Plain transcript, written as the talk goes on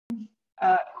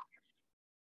Uh,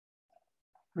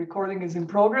 recording is in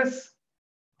progress.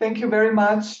 Thank you very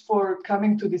much for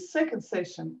coming to the second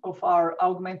session of our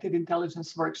Augmented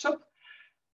Intelligence workshop.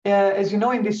 As you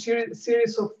know, in this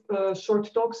series of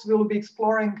short talks, we will be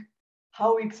exploring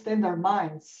how we extend our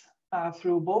minds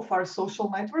through both our social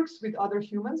networks with other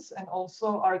humans and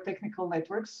also our technical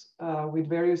networks with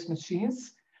various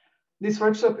machines. This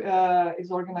workshop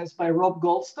is organized by Rob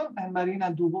Goldstone and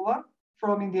Marina Dubova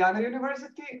from Indiana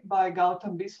University, by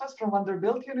Gautam Biswas from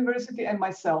Vanderbilt University, and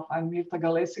myself. I'm Mirta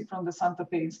Galesic from the Santa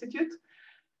Fe Institute.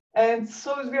 And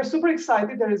so we are super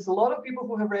excited. There is a lot of people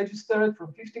who have registered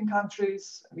from 15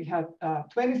 countries. We have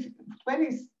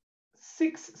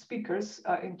 26 speakers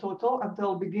in total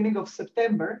until beginning of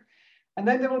September. And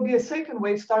then there will be a second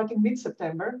wave starting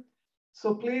mid-September.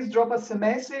 So please drop us a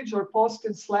message or post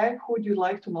in Slack who would you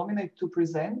like to nominate to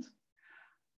present.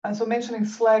 And so mentioning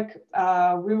Slack,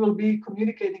 we will be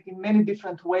communicating in many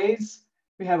different ways.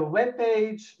 We have a web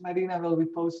page. Marina will be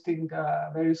posting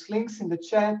various links in the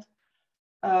chat.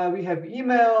 We have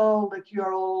email that you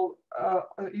are all,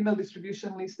 email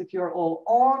distribution list that you are all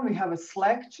on. We have a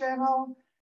Slack channel.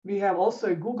 We have also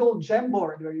a Google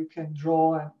Jamboard where you can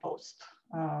draw and post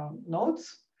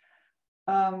notes.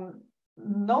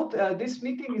 This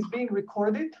meeting is being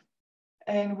recorded,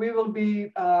 and we will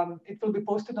be, it will be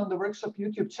posted on the workshop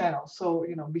YouTube channel. So,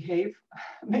 you know, behave,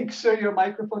 make sure your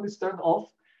microphone is turned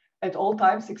off at all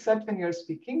times, except when you're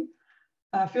speaking.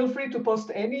 Feel free to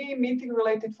post any meeting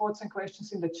related thoughts and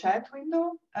questions in the chat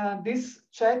window. This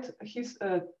chat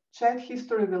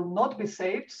history will not be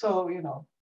saved. So, you know,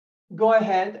 go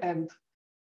ahead and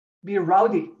be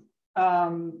rowdy.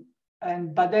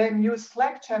 But then use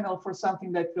Slack channel for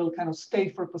something that will kind of stay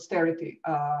for posterity.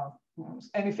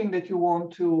 Anything that you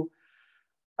want to,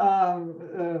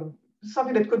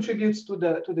 something that contributes to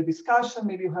the discussion.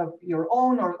 Maybe you have your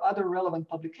own or other relevant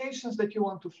publications that you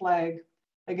want to flag.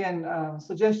 Again,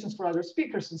 suggestions for other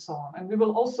speakers and so on. And we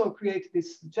will also create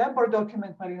this Jamboard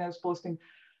document Marina is posting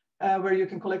where you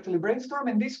can collectively brainstorm,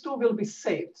 and these two will be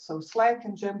saved. So Slack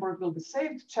and Jamboard will be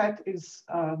saved. Chat is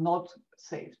not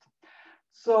saved.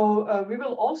 So we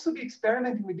will also be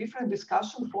experimenting with different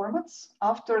discussion formats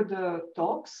after the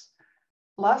talks.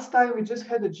 Last time we just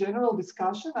had a general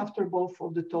discussion after both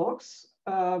of the talks,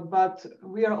 but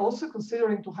we are also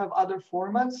considering to have other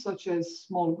formats such as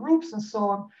small groups and so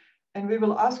on. And we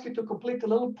will ask you to complete a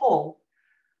little poll.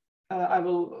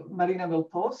 Marina will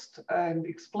post and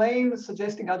explain,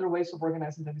 suggesting other ways of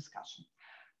organizing the discussion.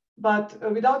 But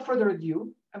without further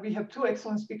ado, we have two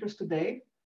excellent speakers today.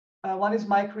 One is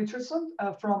Mike Richardson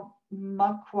from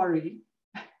Macquarie.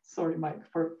 Sorry, Mike,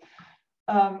 for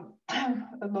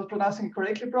not pronouncing it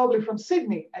correctly, probably from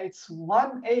Sydney. It's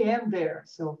 1 a.m. there.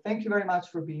 So thank you very much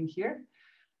for being here.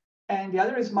 And the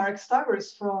other is Mark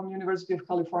Steyvers from University of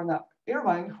California,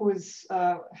 Irvine, who is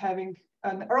having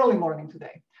an early morning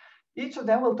today. Each of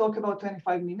them will talk about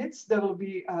 25 minutes. There will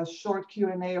be a short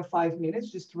Q&A of 5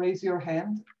 minutes. Just raise your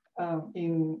hand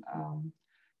in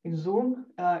Zoom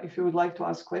if you would like to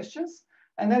ask questions.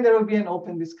 And then there will be an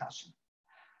open discussion.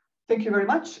 Thank you very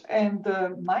much. And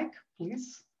Mike,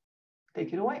 please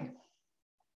take it away.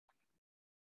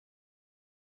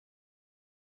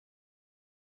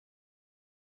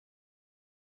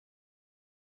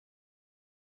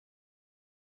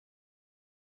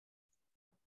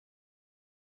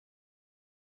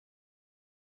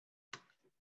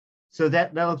 So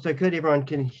that looks so good. Everyone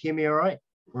can hear me all right?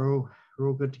 We're all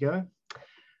good to go.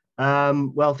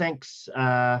 Well, thanks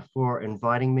for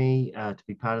inviting me to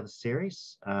be part of the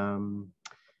series.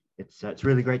 It's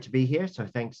really great to be here. So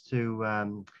thanks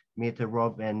to Mirta,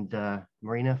 Rob, and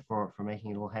Marina for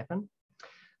making it all happen.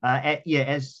 As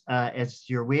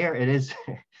you're aware, it is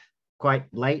quite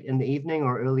late in the evening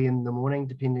or early in the morning,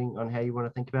 depending on how you want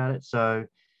to think about it. So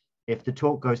if the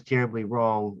talk goes terribly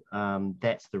wrong,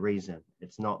 that's the reason.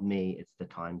 It's not me, it's the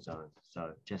time zone.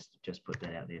 So just put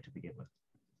that out there to begin with.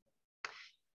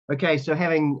 Okay, so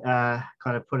having kind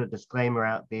of put a disclaimer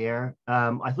out there,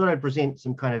 I thought I'd present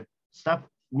some kind of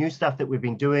new stuff that we've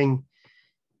been doing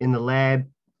in the lab,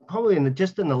 probably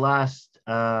just in the last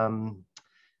 12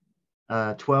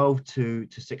 to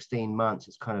 16 months.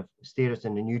 It's kind of steered us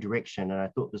in a new direction, and I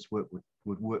thought this work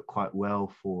would work quite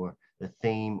well for the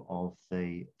theme of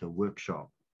the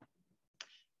workshop.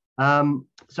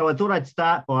 So I thought I'd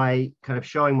start by kind of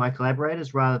showing my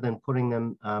collaborators rather than putting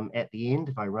them at the end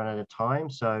if I run out of time.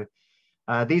 So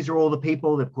these are all the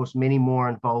people, of course, many more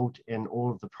involved in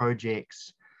all of the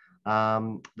projects.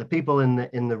 The people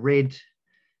in the red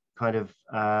kind of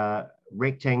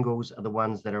rectangles are the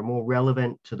ones that are more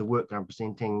relevant to the work that I'm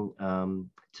presenting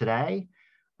today.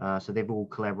 So they've all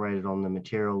collaborated on the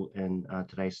material in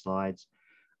today's slides.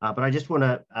 But I just want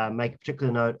to make a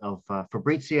particular note of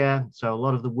Fabrizia. So a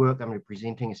lot of the work I'm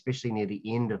presenting, especially near the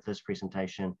end of this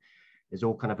presentation, is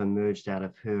all kind of emerged out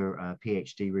of her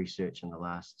PhD research in the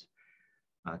last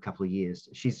couple of years.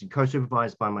 She's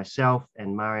co-supervised by myself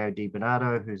and Mario Di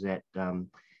Bernardo, who's at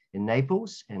in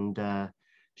Naples, and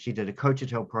she did a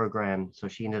Coachella program. So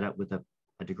she ended up with a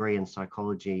degree in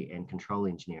psychology and control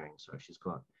engineering. So she's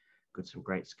got some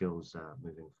great skills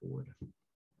moving forward.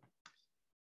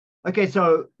 Okay,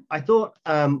 so I thought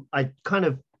I'd kind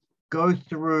of go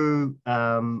through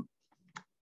kind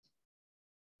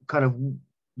of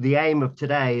the aim of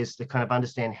today is to kind of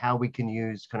understand how we can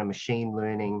use kind of machine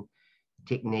learning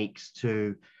techniques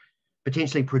to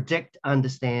potentially predict,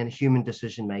 understand human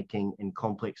decision-making in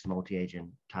complex multi-agent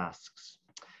tasks.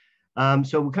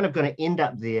 So we're kind of going to end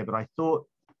up there, but I thought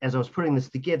as I was putting this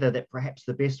together that perhaps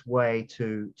the best way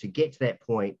to get to that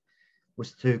point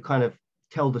was to kind of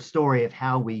tell the story of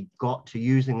how we got to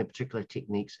using the particular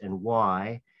techniques and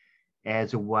why,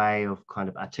 as a way of kind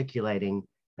of articulating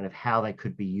kind of how they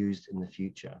could be used in the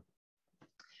future.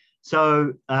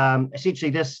 So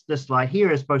essentially this slide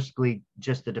here is basically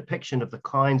just a depiction of the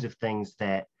kinds of things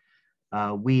that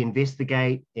we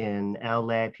investigate in our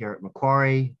lab here at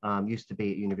Macquarie, used to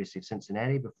be at University of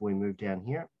Cincinnati before we moved down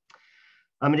here.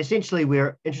 And essentially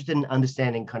we're interested in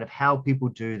understanding kind of how people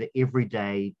do the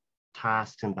everyday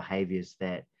tasks and behaviors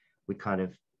that we kind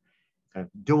of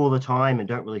do all the time and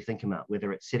don't really think about,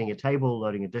 whether it's setting a table,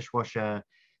 loading a dishwasher,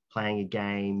 playing a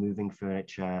game, moving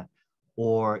furniture,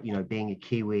 or being a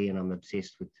Kiwi, and I'm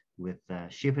obsessed with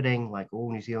shepherding like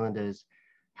all New Zealanders,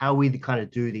 how we kind of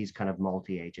do these kind of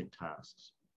multi-agent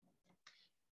tasks.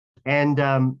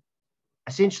 And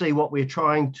essentially what we're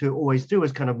trying to always do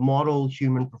is kind of model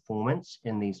human performance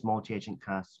in these multi-agent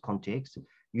task contexts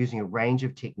using a range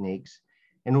of techniques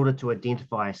in order to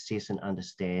identify, assess, and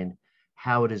understand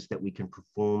how it is that we can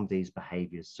perform these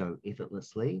behaviors so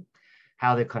effortlessly,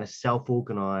 how they're kind of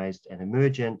self-organized and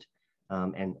emergent,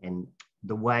 and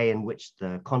the way in which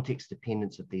the context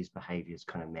dependence of these behaviors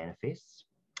kind of manifests.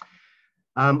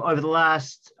 Over the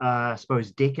last, I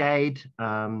suppose, decade,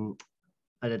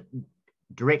 a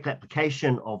direct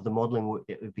application of the modeling work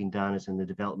that we've been done is in the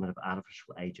development of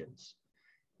artificial agents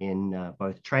in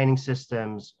both training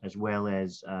systems as well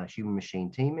as human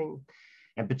machine teaming,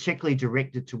 and particularly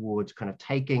directed towards kind of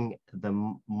taking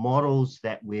the models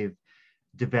that we've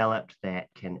developed that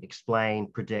can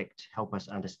explain, predict, help us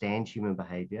understand human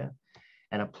behavior,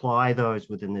 and apply those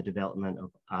within the development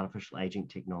of artificial agent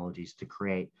technologies to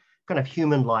create kind of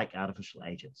human-like artificial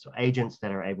agents, so agents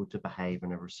that are able to behave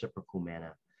in a reciprocal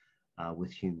manner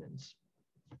with humans.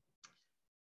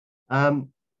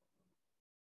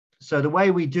 So the way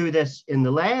we do this in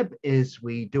the lab is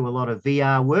we do a lot of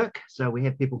VR work. So we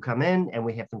have people come in and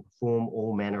we have them perform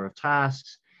all manner of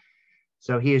tasks.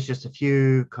 So here's just a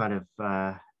few kind of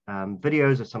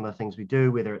videos of some of the things we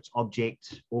do, whether it's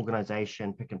object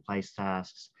organization, pick and place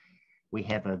tasks. We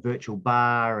have a virtual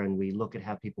bar and we look at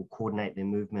how people coordinate their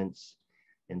movements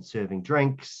in serving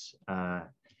drinks.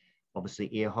 Obviously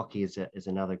air hockey is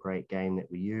another great game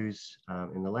that we use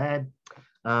in the lab.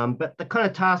 But the kind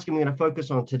of task I'm going to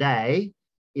focus on today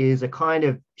is a kind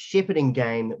of shepherding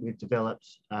game that we've developed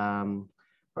probably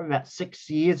about 6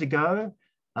 years ago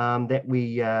that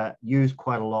we use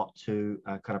quite a lot to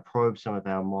kind of probe some of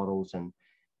our models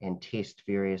and test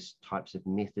various types of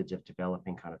methods of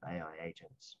developing kind of AI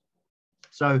agents.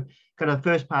 So kind of the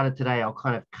first part of today, I'll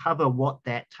kind of cover what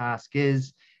that task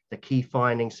is, the key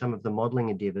findings, some of the modeling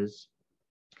endeavors,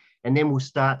 and then we'll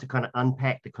start to kind of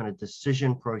unpack the kind of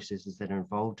decision processes that are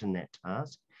involved in that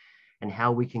task and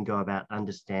how we can go about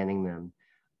understanding them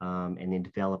and then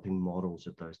developing models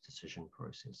of those decision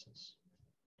processes.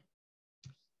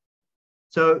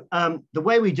 So the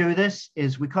way we do this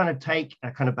is we kind of take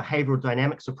a kind of behavioral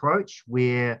dynamics approach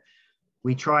where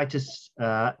we try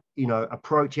to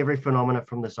approach every phenomena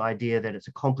from this idea that it's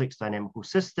a complex dynamical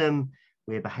system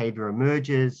where behavior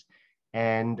emerges.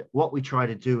 And what we try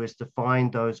to do is to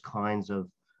find those kinds of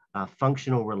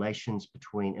functional relations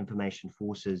between information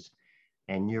forces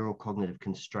and neurocognitive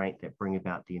constraint that bring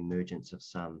about the emergence of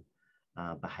some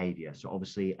behavior. So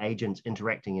obviously agents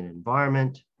interacting in an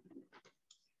environment.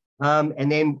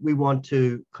 And then we want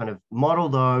to kind of model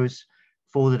those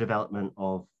for the development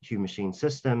of human machine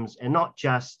systems, and not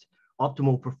just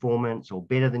optimal performance or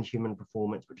better than human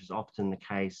performance, which is often the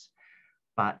case,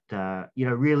 but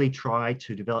really try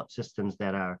to develop systems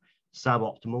that are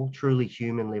suboptimal, truly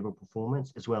human level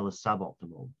performance, as well as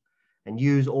suboptimal, and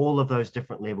use all of those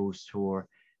different levels for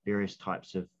various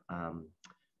types of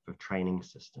training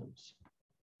systems.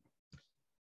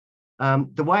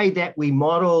 The way that we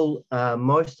model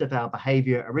most of our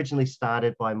behavior originally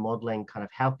started by modeling kind of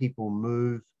how people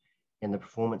move and the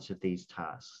performance of these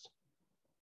tasks.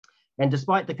 And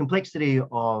despite the complexity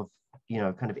of,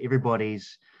 kind of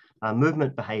everybody's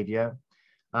movement behavior,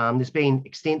 there's been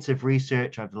extensive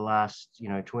research over the last,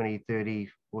 20, 30,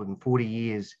 more than 40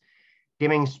 years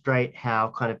demonstrate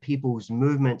how kind of people's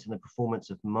movement and the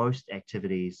performance of most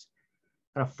activities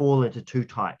kind of fall into two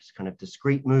types, kind of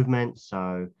discrete movement.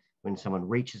 So when someone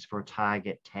reaches for a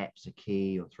target, taps a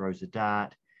key or throws a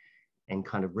dart, and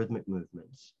kind of rhythmic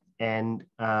movements. And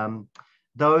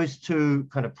those two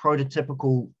kind of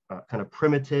prototypical kind of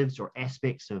primitives or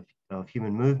aspects of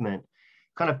human movement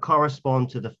kind of correspond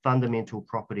to the fundamental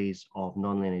properties of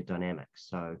nonlinear dynamics.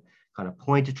 So kind of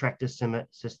point attractor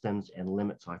systems and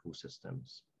limit cycle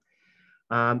systems.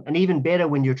 And even better,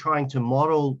 when you're trying to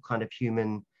model kind of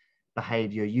human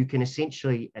behavior, you can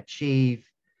essentially achieve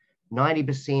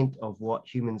 90% of what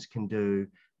humans can do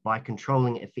by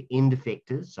controlling end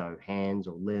effectors, so hands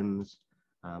or limbs,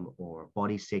 or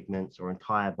body segments or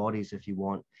entire bodies if you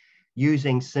want,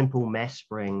 using simple mass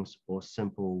springs or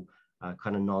simple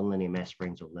kind of nonlinear mass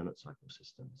springs or limit cycle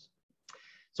systems.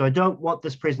 So I don't want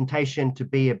this presentation to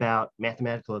be about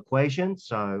mathematical equations,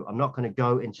 so I'm not going to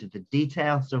go into the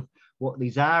details of what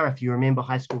these are. If you remember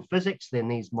high school physics, then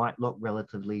these might look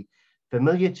relatively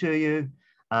familiar to you.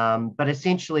 But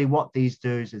essentially what these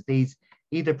do is these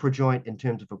either projoint in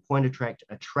terms of a point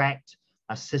attract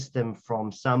a system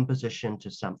from some position to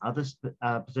some other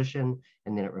position,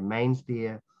 and then it remains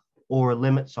there, or a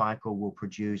limit cycle will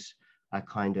produce a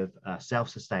kind of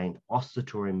self-sustained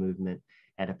oscillatory movement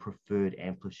at a preferred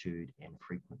amplitude and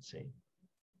frequency.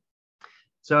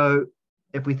 So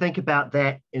if we think about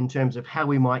that in terms of how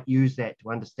we might use that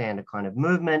to understand a kind of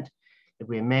movement, if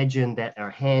we imagine that our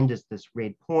hand is this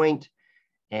red point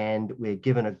and we're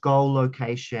given a goal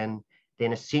location,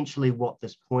 then essentially what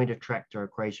this point attractor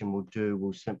equation will do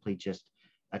will simply just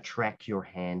attract your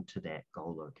hand to that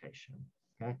goal location.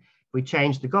 Okay? If we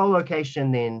change the goal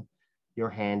location, then your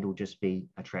hand will just be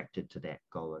attracted to that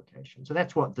goal location. So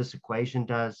that's what this equation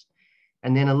does.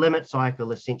 And then a limit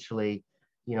cycle essentially,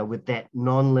 with that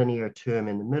nonlinear term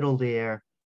in the middle there,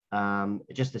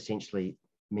 it just essentially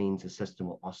means the system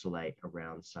will oscillate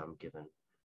around some given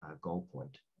goal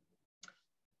point.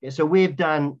 Yeah, so we've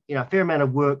done a fair amount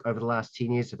of work over the last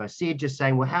 10 years, as I said, just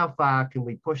saying, well, how far can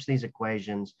we push these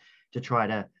equations to try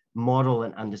to model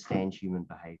and understand human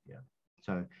behavior?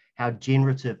 So how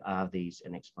generative are these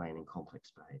in explaining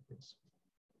complex behaviors?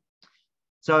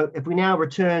 So if we now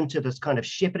return to this kind of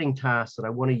shepherding task that I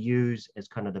want to use as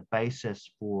kind of the basis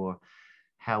for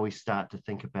how we start to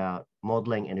think about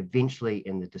modeling and eventually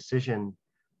in the decision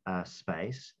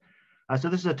space. So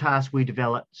this is a task we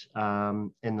developed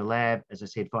in the lab, as I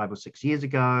said, 5 or 6 years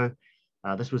ago.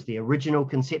 This was the original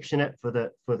conception for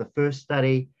the first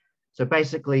study. So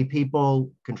basically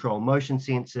people control motion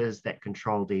sensors that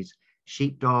control these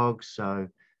sheepdogs. So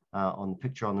on the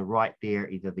picture on the right there,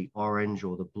 either the orange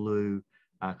or the blue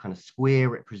kind of square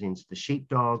represents the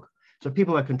sheepdog. So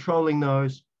people are controlling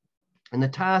those. And the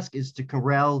task is to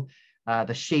corral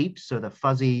the sheep, so the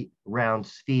fuzzy round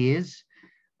spheres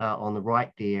on the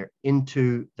right there,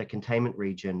 into the containment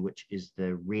region, which is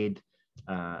the red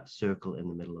circle in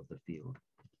the middle of the field.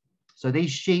 So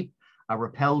these sheep are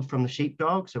repelled from the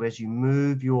sheepdog. So as you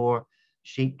move your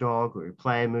sheepdog or your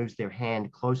player moves their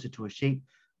hand closer to a sheep,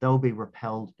 they'll be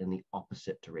repelled in the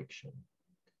opposite direction.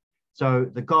 So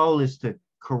the goal is to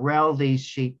corral these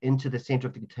sheep into the center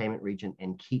of the containment region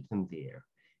and keep them there,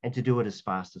 and to do it as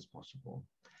fast as possible.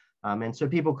 And so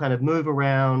people kind of move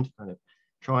around, kind of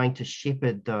trying to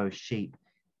shepherd those sheep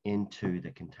into the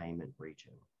containment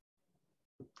region.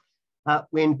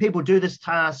 When people do this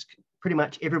task, pretty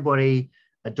much everybody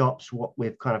adopts what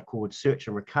we've kind of called search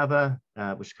and recover,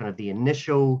 which is kind of the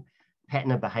initial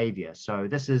pattern of behavior. So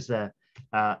this is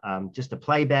just a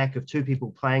playback of two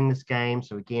people playing this game.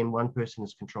 So again, one person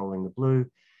is controlling the blue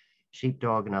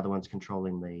sheepdog, another one's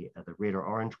controlling the red or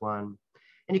orange one.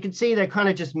 And you can see they kind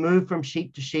of just move from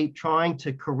sheep to sheep, trying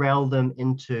to corral them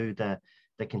into the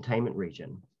containment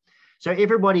region. So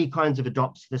everybody kind of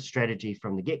adopts this strategy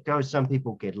from the get-go. Some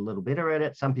people get a little better at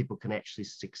it. Some people can actually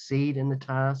succeed in the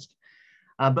task.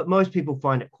 But most people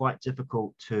find it quite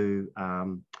difficult to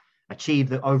achieve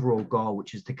the overall goal,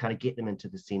 which is to kind of get them into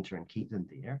the center and keep them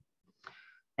there.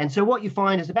 And so what you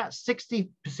find is about 60%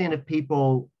 of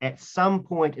people at some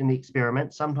point in the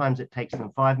experiment, sometimes it takes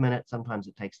them 5 minutes, sometimes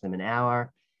it takes them an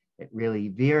hour. It really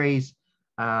varies.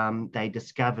 They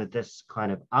discover this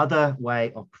kind of other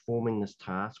way of performing this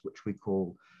task, which we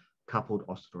call coupled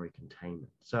oscillatory containment.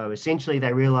 So essentially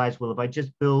they realize, well, if I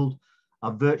just build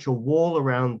a virtual wall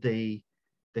around the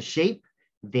sheep,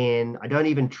 then I don't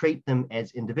even treat them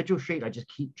as individual sheep. I just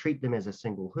treat them as a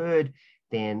single herd.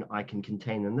 Then I can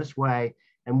contain them this way.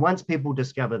 And once people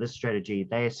discover this strategy,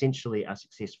 they essentially are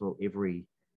successful every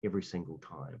single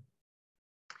time.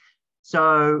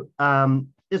 So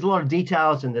there's a lot of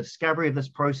details in the discovery of this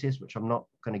process, which I'm not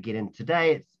going to get into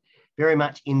today. It very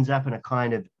much ends up in a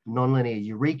kind of nonlinear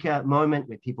eureka moment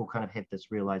where people kind of have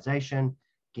this realization.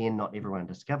 Again, not everyone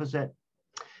discovers it.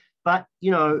 But,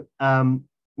 you know,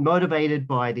 motivated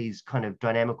by these kind of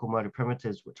dynamical motor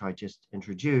primitives, which I just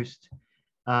introduced,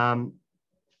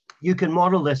 you can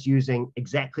model this using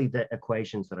exactly the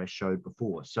equations that I showed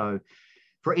before. So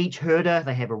for each herder,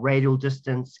 they have a radial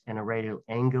distance and a radial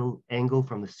angle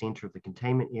from the center of the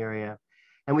containment area.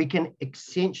 And we can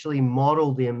essentially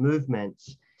model their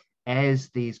movements as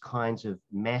these kinds of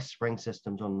mass spring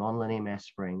systems or nonlinear mass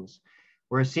springs,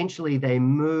 where essentially they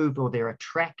move or they're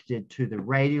attracted to the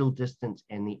radial distance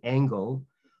and the angle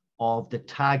of the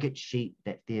target sheep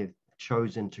that they've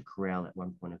chosen to corral at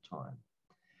one point of time.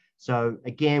 So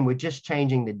again, we're just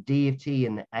changing the D of t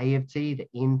and the A of t, the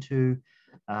N2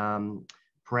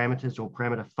 parameters or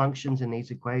parameter functions in these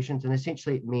equations. And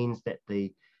essentially it means that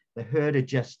the herder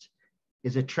just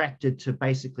is attracted to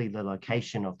basically the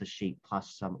location of the sheep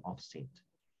plus some offset.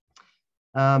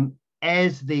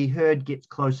 As the herd gets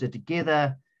closer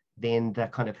together, then the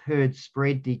kind of herd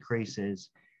spread decreases.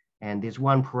 And there's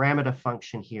one parameter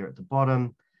function here at the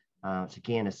bottom. It's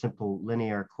again a simple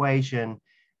linear equation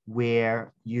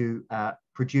where you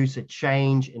produce a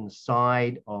change in the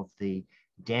side of the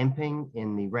damping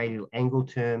in the radial angle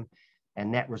term,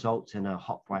 and that results in a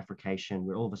hot bifurcation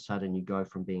where all of a sudden you go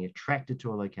from being attracted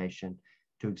to a location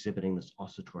to exhibiting this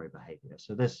oscillatory behavior.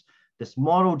 So this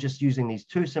model, just using these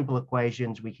two simple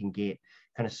equations, we can get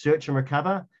kind of search and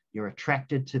recover. You're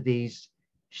attracted to these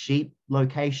sheep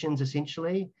locations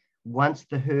essentially. Once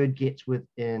the herd gets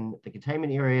within the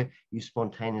containment area, you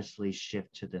spontaneously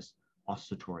shift to this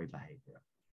oscillatory behavior.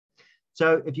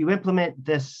 So if you implement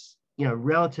this, you know,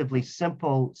 relatively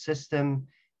simple system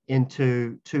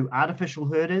into two artificial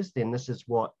herders, then this is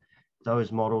what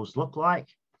those models look like.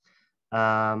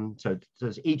 So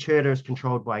each herder is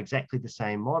controlled by exactly the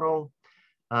same model.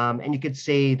 And you could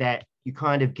see that you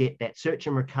kind of get that search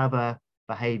and recover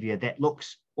behavior that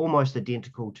looks almost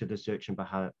identical to the search and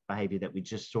behavior that we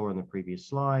just saw in the previous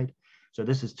slide. So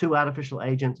this is two artificial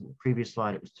agents. In the previous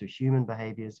slide, it was two human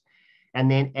behaviors. And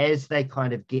then as they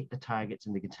kind of get the targets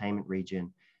in the containment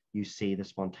region, you see the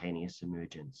spontaneous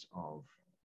emergence of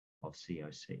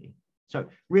COC. So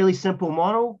really simple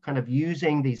model, kind of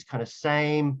using these kind of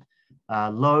same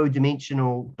low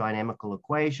dimensional dynamical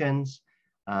equations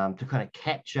to kind of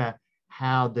capture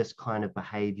how this kind of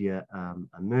behavior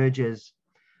emerges.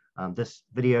 This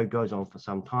video goes on for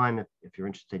some time. If you're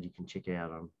interested, you can check it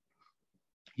out on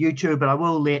YouTube, but I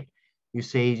will let you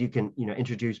see, you can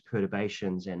introduce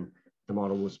perturbations and the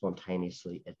model will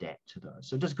spontaneously adapt to those.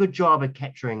 So it does a good job at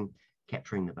capturing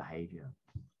the behavior.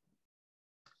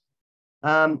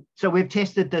 So we've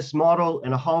tested this model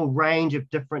in a whole range of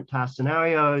different task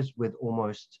scenarios with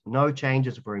almost no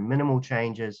changes, very minimal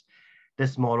changes.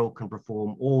 This model can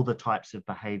perform all the types of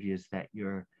behaviors that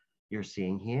you're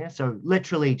seeing here. So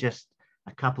literally just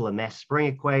a couple of mass spring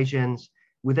equations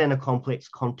within a complex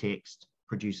context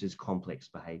produces complex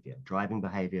behavior, driving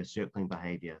behavior, circling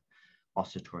behavior,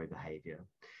 oscillatory behavior.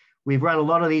 We've run a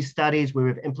lot of these studies where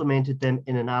we've implemented them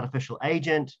in an artificial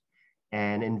agent.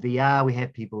 And in VR, we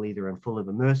have people either in full of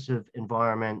immersive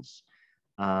environments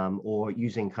or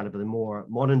using kind of the more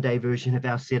modern day version of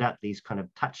our setup, these kind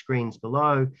of touch screens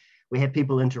below. We have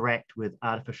people interact with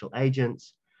artificial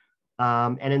agents.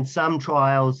 And in some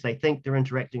trials, they think they're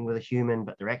interacting with a human,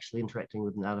 but they're actually interacting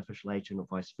with an artificial agent or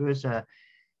vice versa.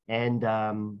 And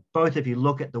both, if you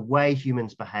look at the way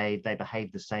humans behave, they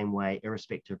behave the same way,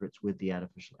 irrespective if it's with the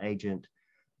artificial agent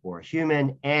or a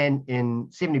human. And in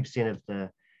 70% of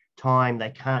the time, they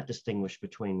can't distinguish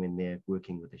between when they're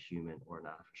working with a human or an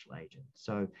artificial agent.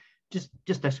 So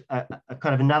just a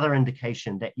kind of another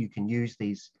indication that you can use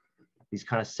these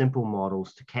kind of simple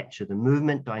models to capture the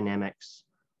movement dynamics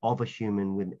of a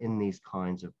human within these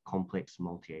kinds of complex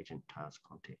multi-agent task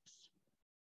contexts.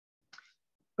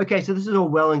 Okay, so this is all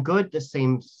well and good. This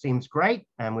seems great.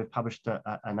 And we've published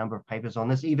a number of papers on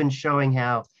this, even showing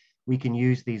how we can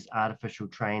use these artificial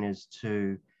trainers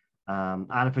to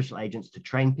artificial agents to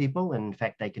train people. And in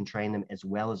fact, they can train them as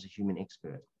well as a human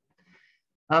expert.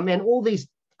 And all these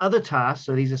other tasks,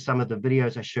 so these are some of the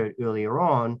videos I showed earlier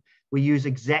on, we use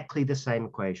exactly the same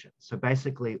equation. So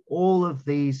basically all of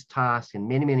these tasks and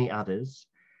many, many others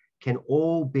can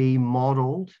all be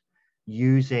modeled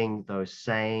using those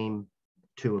same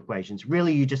two equations.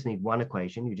 Really, you just need one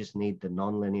equation. You just need the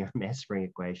nonlinear mass spring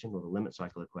equation or the limit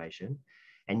cycle equation,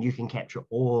 and you can capture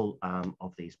all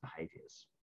of these behaviors.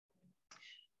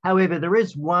 However, there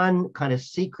is one kind of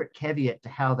secret caveat to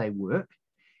how they work,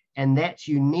 and that's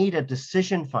you need a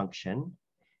decision function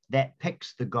that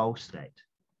picks the goal state.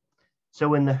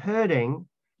 So in the herding,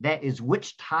 that is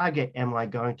which target am I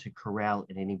going to corral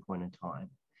at any point in time.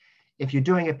 If you're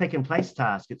doing a pick and place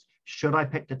task, it's should I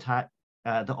pick the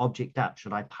object up?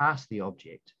 Should I pass the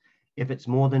object? If it's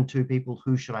more than two people,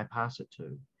 who should I pass it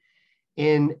to?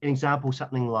 In an example,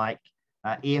 something like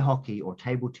air hockey or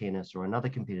table tennis or another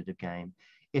competitive game,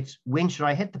 it's when should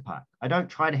I hit the puck? I don't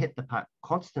try to hit the puck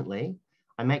constantly.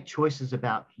 I make choices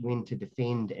about when to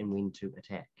defend and when to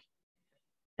attack.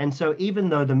 And so even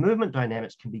though the movement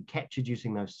dynamics can be captured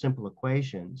using those simple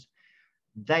equations,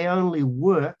 they only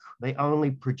work, they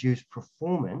only produce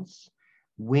performance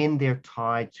when they're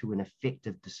tied to an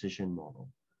effective decision model.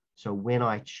 So when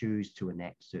I choose to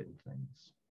enact certain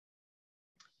things.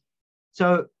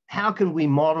 So how can we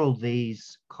model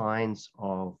these kinds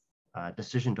of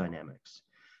decision dynamics?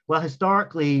 Well,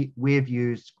 historically, we've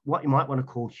used what you might want to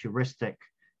call heuristic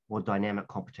or dynamic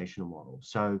computational models.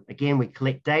 So again, we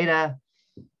collect data,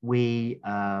 we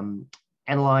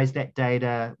analyze that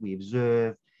data, we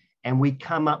observe, and we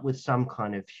come up with some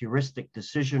kind of heuristic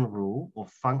decision rule or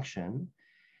function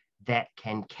that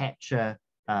can capture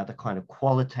the kind of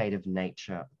qualitative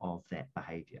nature of that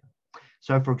behavior.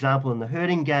 So for example, in the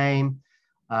herding game,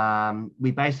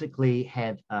 we basically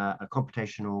have a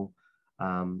computational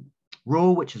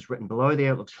rule, which is written below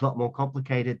there. It looks a lot more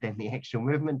complicated than the actual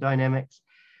movement dynamics,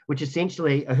 which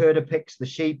essentially a herder picks the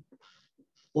sheep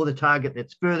or the target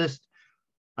that's furthest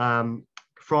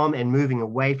from and moving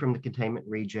away from the containment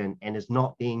region and is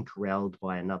not being corralled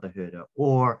by another herder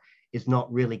or is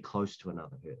not really close to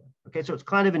another herder. Okay, so it's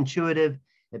kind of intuitive.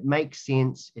 It makes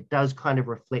sense. It does kind of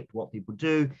reflect what people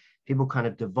do. People kind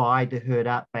of divide the herd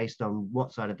up based on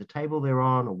what side of the table they're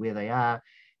on or where they are,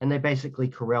 and they basically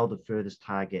corral the furthest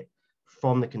target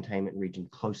from the containment region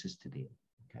closest to them,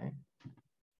 okay?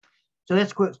 So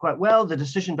that's works quite well. The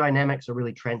decision dynamics are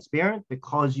really transparent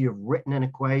because you've written an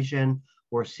equation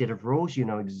or a set of rules. You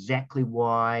know exactly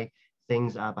why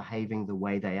things are behaving the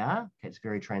way they are. Okay, it's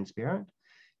very transparent.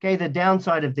 Okay, the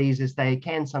downside of these is they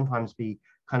can sometimes be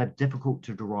kind of difficult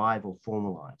to derive or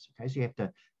formalize. Okay, so you have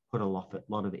to put a lot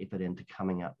of effort into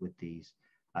coming up with these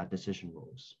decision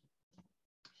rules.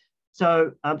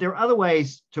 So there are other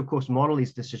ways to, of course, model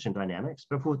these decision dynamics,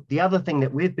 but the other thing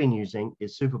that we've been using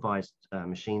is supervised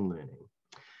machine learning.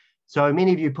 So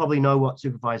many of you probably know what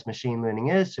supervised machine learning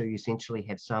is. So you essentially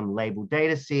have some labeled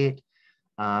data set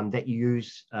that you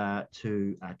use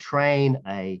to train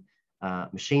a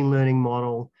machine learning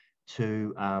model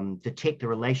to detect the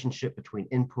relationship between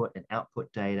input and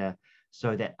output data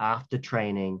so that after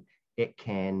training, it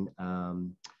can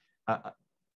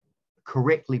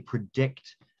correctly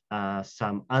predict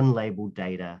some unlabeled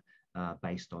data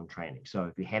based on training. So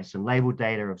if you have some labeled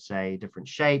data of, say, different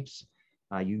shapes,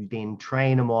 you then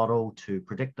train a model to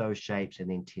predict those shapes and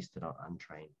then test it on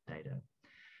untrained data.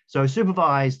 So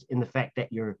supervised in the fact that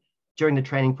during the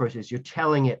training process, you're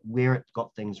telling it where it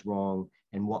got things wrong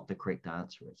and what the correct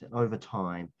answer is. And over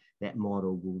time, that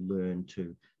model will learn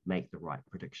to make the right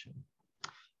prediction.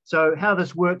 So how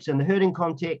this works in the herding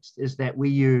context is that we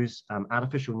use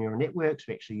artificial neural networks.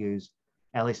 We actually use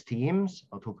LSTMs.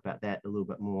 I'll talk about that a little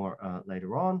bit more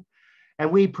later on.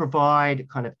 And we provide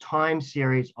kind of time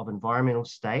series of environmental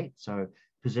state, so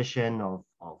position of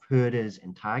herders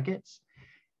and targets.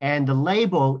 And the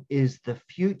label is the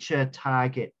future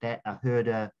target that a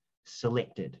herder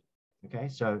selected. Okay,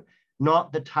 so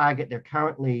not the target they're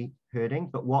currently herding,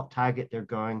 but what target they're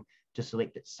going to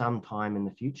select at some time in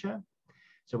the future.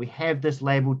 So we have this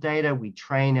labeled data, we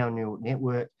train our neural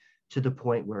network to the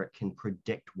point where it can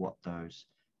predict what those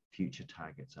future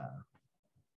targets are.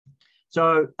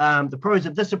 So the pros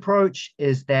of this approach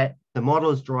is that the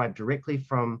model is derived directly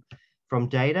from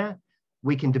data.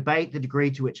 We can debate the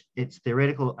degree to which it's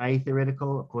theoretical or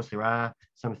atheoretical. Of course, there are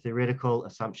some theoretical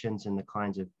assumptions in the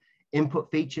kinds of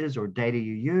input features or data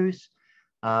you use.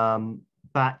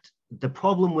 But the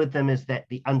problem with them is that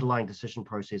the underlying decision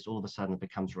process all of a sudden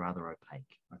becomes rather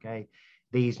opaque, okay?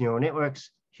 These neural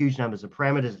networks, huge numbers of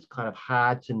parameters, it's kind of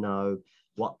hard to know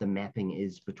what the mapping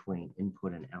is between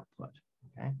input and output,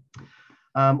 okay?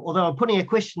 Although I'm putting a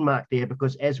question mark there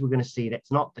because as we're going to see,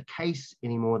 that's not the case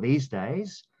anymore these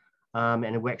days.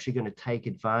 And we're actually going to take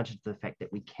advantage of the fact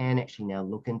that we can actually now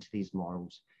look into these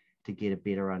models to get a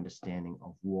better understanding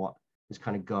of what is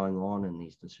kind of going on in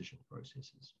these decision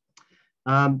processes.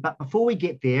 But before we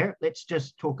get there, let's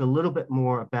just talk a little bit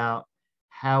more about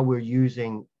how we're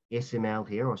using SML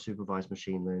here, or supervised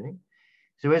machine learning.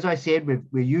 So as I said,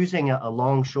 we're using a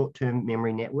long short-term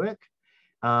memory network.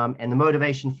 And the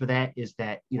motivation for that is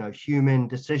that, human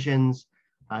decisions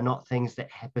are not things that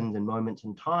happened in moments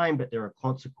in time, but they're a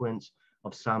consequence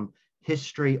of some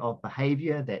history of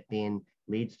behavior that then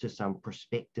leads to some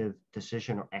prospective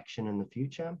decision or action in the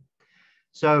future.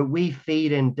 So we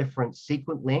feed in different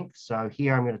sequence lengths. So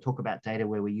here I'm going to talk about data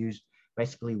where we used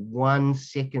basically 1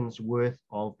 second's worth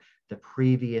of the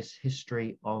previous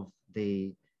history of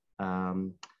the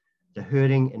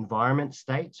herding environment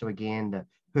state. So again, the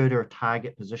herder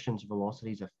target positions,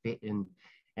 velocities are fed in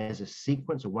as a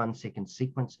sequence, a 1 second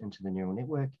sequence into the neural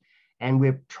network. And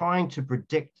we're trying to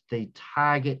predict the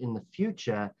target in the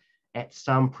future at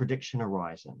some prediction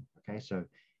horizon. Okay, so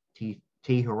T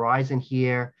horizon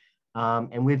here.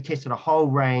 And we've tested a whole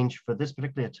range for this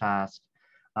particular task,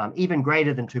 even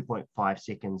greater than 2.5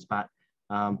 seconds, but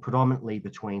predominantly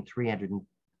between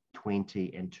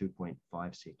 320 and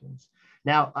 2.5 seconds.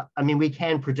 Now, I mean, we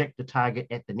can predict the target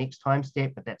at the next time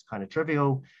step, but that's kind of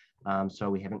trivial. So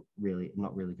we not really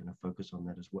going to focus on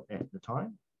that as well at the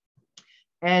time.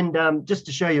 And just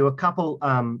to show you a couple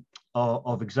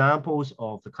of examples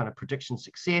of the kind of prediction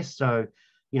success. So,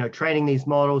 training these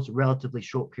models a relatively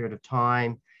short period of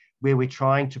time, where we're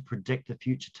trying to predict the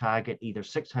future target, either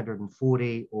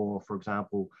 640 or, for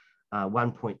example,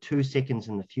 1.2 seconds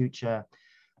in the future,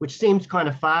 which seems kind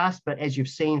of fast, but as you've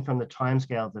seen from the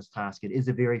timescale of this task, it is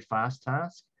a very fast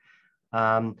task.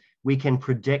 We can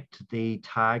predict the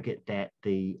target that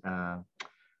the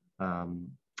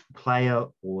player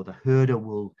or the herder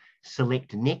will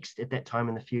select next at that time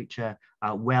in the future,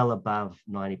 well above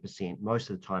 90%,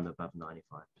 most of the time above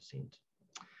 95%.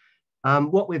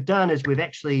 What we've done is we've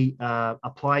actually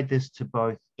applied this to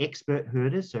both expert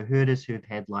herders, so herders who've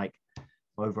had like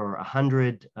over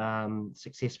 100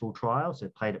 successful trials, so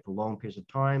played it for long periods of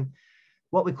time.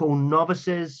 What we call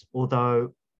novices,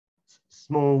 although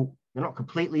small, they're not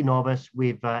completely novice.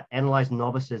 We've analyzed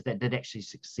novices that did actually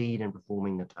succeed in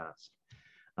performing the task.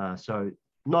 So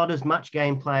not as much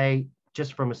gameplay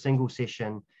just from a single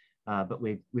session, but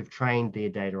we've trained their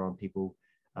data on people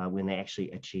when they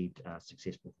actually achieved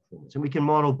successful performance. And we can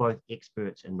model both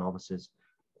experts and novices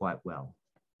quite well.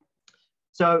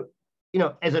 So,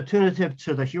 as alternative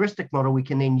to the heuristic model, we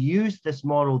can then use this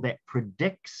model that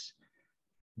predicts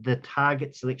the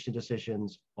target selection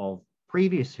decisions of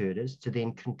previous herders to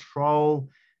then control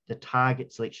the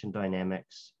target selection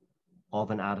dynamics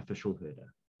of an artificial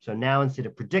herder. So now instead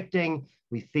of predicting,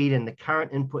 we feed in the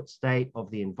current input state of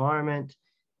the environment.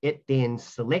 It then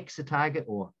selects a target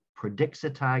or predicts a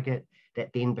target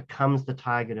that then becomes the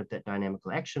target of that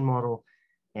dynamical action model,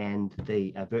 and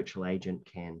the virtual agent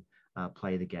can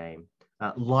play the game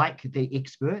like the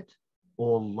expert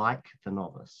or like the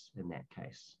novice in that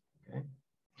case. Okay?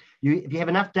 If you have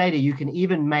enough data, you can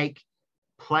even make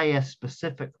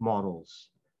player-specific models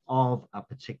of a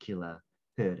particular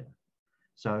herder.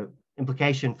 So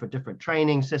implication for different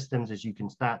training systems is you can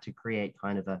start to create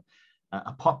kind of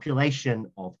a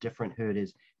population of different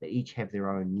herders that each have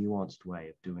their own nuanced way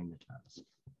of doing the task.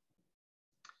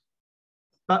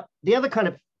 But the other kind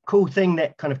of cool thing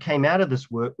that kind of came out of this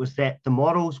work was that the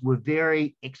models were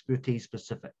very expertise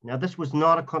specific. Now, this was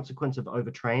not a consequence of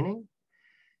overtraining.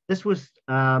 This was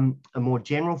a more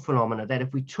general phenomena that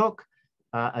if we took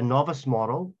a novice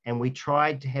model and we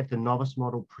tried to have the novice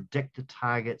model predict the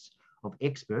targets of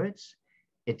experts,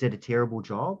 it did a terrible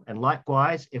job. And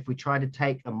likewise, if we try to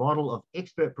take a model of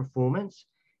expert performance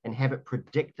and have it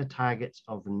predict the targets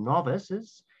of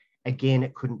novices, again,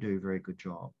 it couldn't do a very good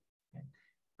job. Okay.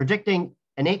 Predicting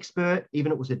an expert,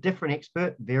 even if it was a different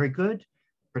expert, very good.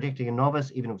 Predicting a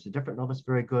novice, even if it was a different novice,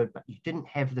 very good. But you didn't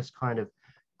have this kind of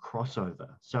crossover.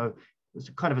 So it was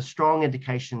kind of a strong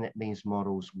indication that these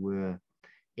models were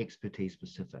expertise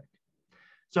specific.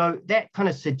 So that kind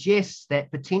of suggests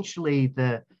that potentially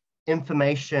the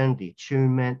information, the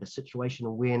attunement, the situational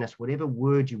awareness, whatever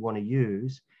word you want to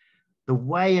use, the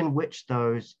way in which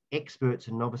those experts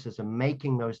and novices are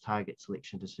making those target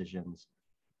selection decisions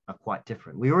are quite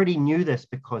different. We already knew this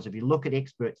because if you look at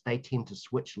experts, they tend to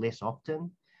switch less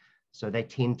often. So they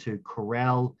tend to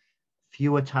corral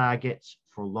fewer targets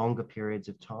for longer periods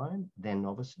of time than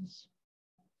novices.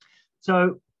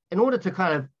 So in order to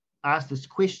kind of ask this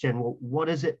question, well, what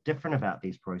is it different about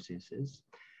these processes?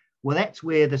 Well, that's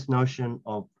where this notion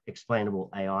of explainable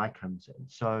AI comes in.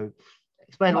 So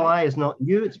explainable AI is not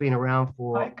new. It's been around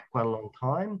for quite a long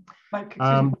time. Mike,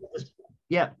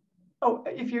 yeah. Oh,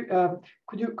 if you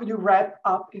could you wrap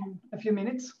up in a few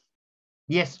minutes?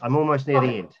 Yes, I'm almost near the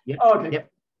end. Yep. Okay.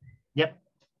 Yep.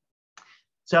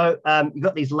 So you've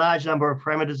got these large number of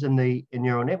parameters in the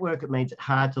neural network. It means it's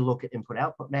hard to look at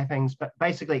input-output mappings, but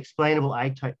basically explainable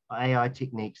AI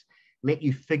techniques let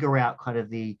you figure out kind of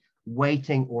the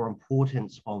weighting or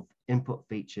importance of input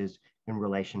features in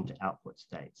relation to output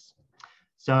states.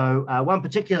 So one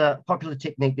particular popular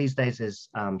technique these days is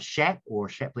SHAP, or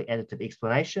Shapley additive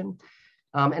explanation.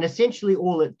 And essentially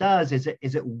all it does is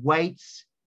it weights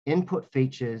input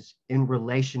features in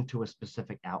relation to a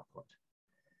specific output.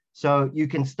 So you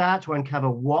can start to uncover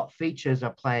what features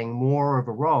are playing more of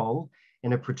a role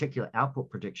in a particular output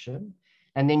prediction.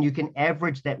 And then you can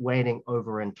average that weighting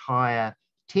over an entire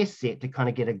test set to kind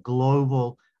of get a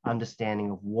global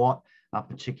understanding of what a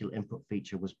particular input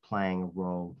feature was playing a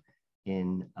role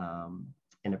in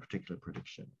a particular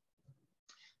prediction.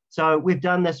 So we've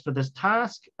done this for this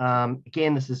task.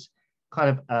 Again, this is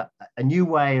kind of a new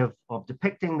way of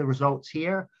depicting the results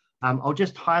here. I'll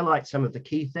just highlight some of the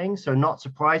key things. So not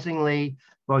surprisingly,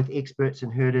 both experts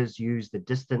and herders use the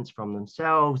distance from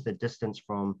themselves, the distance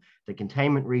from the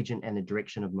containment region, and the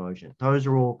direction of motion. Those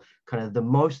are all kind of the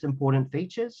most important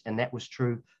features, and that was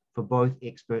true for both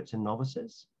experts and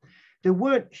novices. There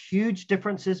weren't huge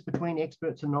differences between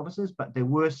experts and novices, but there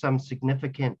were some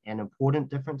significant and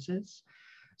important differences.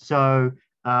 So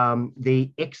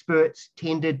the experts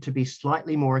tended to be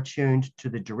slightly more attuned to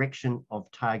the direction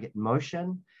of target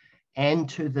motion and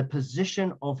to the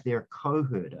position of their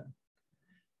co-herder.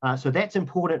 So that's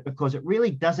important because it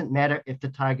really doesn't matter if the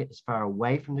target is far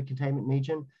away from the containment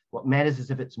region. What matters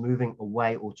is if it's moving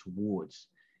away or towards.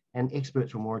 And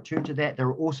experts were more attuned to that. They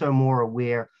were also more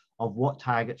aware of what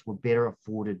targets were better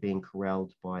afforded being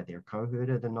corralled by their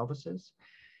co-herder than novices.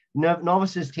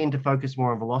 Novices tend to focus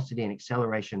more on velocity and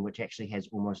acceleration, which actually has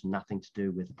almost nothing to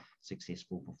do with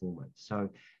successful performance. So,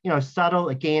 subtle,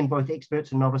 again, both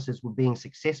experts and novices were being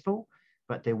successful,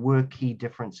 but there were key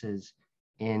differences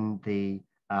in the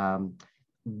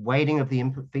weighting of the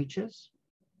input features.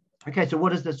 Okay, so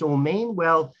what does this all mean?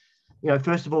 Well,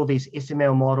 first of all, these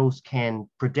SML models can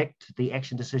predict the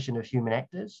action decision of human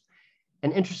actors.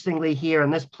 And interestingly, here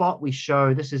in this plot, we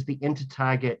show this is the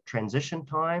inter-target transition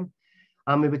time.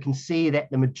 We can see that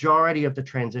the majority of the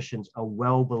transitions are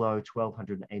well below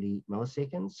 1280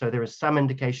 milliseconds. So there is some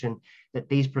indication that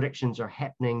these predictions are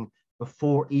happening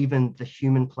before even the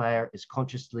human player is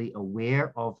consciously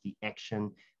aware of the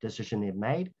action decision they've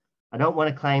made. I don't want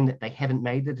to claim that they haven't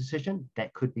made the decision.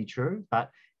 That could be true,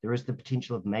 but there is the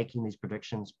potential of making these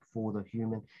predictions before the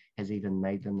human has even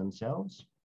made them themselves.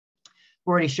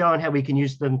 We've already shown how we can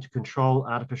use them to control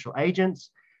artificial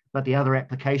agents. But the other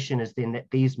application is then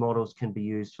that these models can be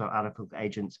used so artificial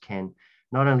agents can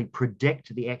not only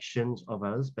predict the actions of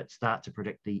others, but start to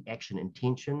predict the action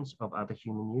intentions of other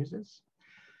human users.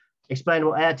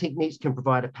 Explainable AI techniques can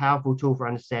provide a powerful tool for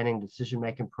understanding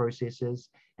decision-making processes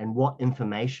and what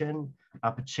information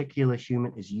a particular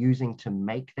human is using to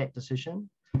make that decision.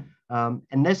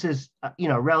 And this is,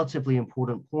 a relatively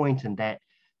important point in that,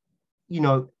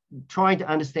 trying to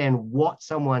understand what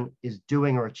someone is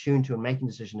doing or attuned to and making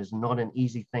a decision is not an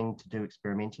easy thing to do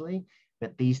experimentally,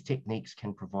 but these techniques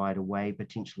can provide a way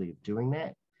potentially of doing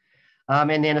that.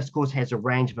 And then, of course, has a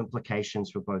range of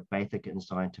implications for both basic and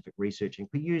scientific research and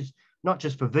can be used not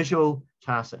just for visual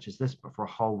tasks such as this, but for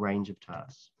a whole range of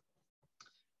tasks.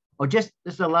 This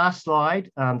is the last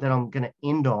slide that I'm going to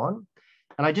end on.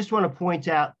 And I just want to point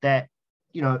out that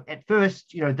at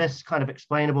first, this kind of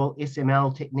explainable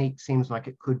SML technique seems like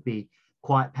it could be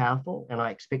quite powerful, and I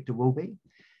expect it will be.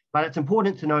 But it's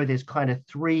important to know there's kind of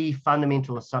three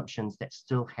fundamental assumptions that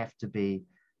still have to be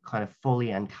kind of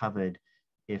fully uncovered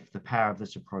if the power of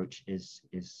this approach is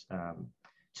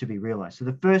to be realized. So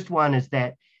the first one is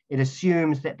that it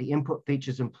assumes that the input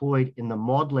features employed in the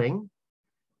modeling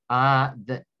are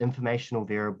the informational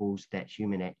variables that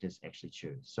human actors actually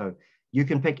choose. So you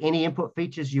can pick any input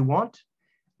features you want,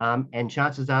 and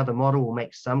chances are the model will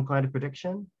make some kind of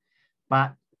prediction.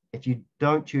 But if you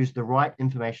don't choose the right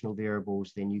informational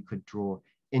variables, then you could draw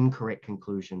incorrect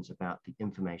conclusions about the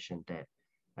information that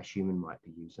a human might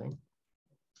be using.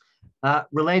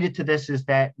 Related to this is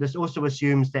that this also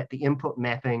assumes that the input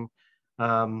mapping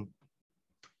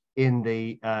in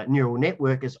the neural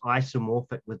network is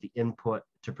isomorphic with the input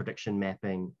to prediction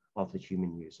mapping of the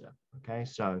human user. Okay,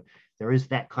 so there is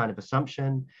that kind of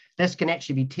assumption. This can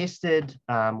actually be tested.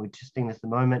 We're testing this at the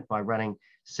moment by running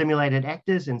simulated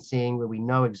actors and seeing where we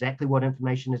know exactly what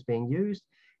information is being used,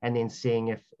 and then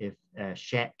seeing if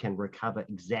SHAP can recover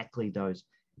exactly those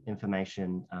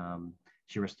information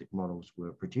heuristic models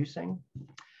were producing.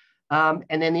 And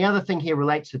then the other thing here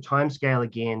relates to timescale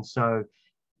again. So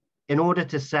in order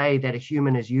to say that a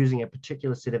human is using a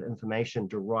particular set of information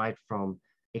derived from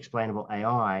explainable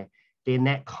AI, then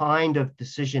that kind of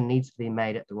decision needs to be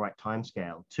made at the right time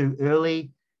scale. Too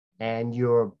early, and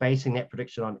you're basing that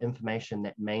prediction on information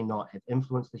that may not have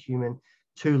influenced the human.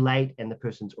 Too late, and the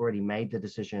person's already made the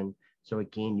decision. So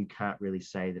again, you can't really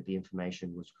say that the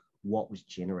information was what was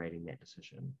generating that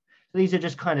decision. So these are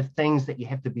just kind of things that you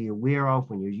have to be aware of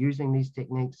when you're using these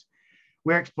techniques.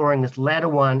 We're exploring this latter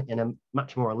one in a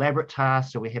much more elaborate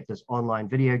task. So we have this online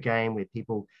video game where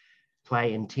people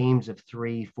play in teams of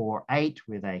 3, 4, 8,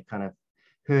 where they kind of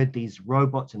herd these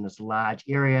robots in this large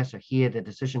area. So here the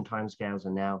decision timescales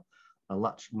are now a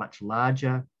much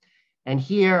larger. And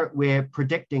here we're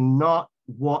predicting not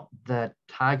what the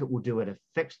target will do at a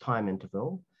fixed time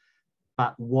interval,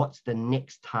 but what's the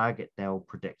next target they'll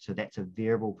predict. So that's a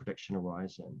variable prediction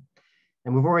horizon.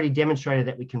 And we've already demonstrated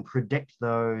that we can predict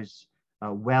those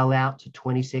well out to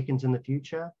 20 seconds in the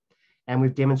future. And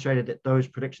we've demonstrated that those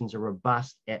predictions are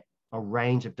robust at a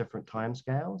range of different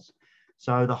timescales.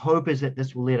 So the hope is that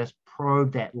this will let us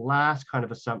probe that last kind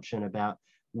of assumption about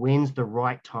when's the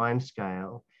right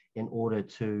timescale in order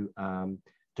to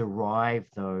derive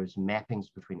those mappings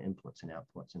between inputs and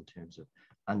outputs in terms of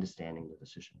understanding the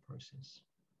decision process.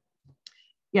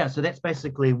 Yeah, so that's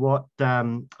basically what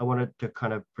I wanted to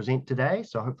kind of present today.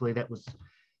 So hopefully that was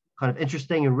kind of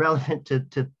interesting and relevant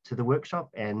to the workshop.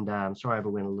 And sorry I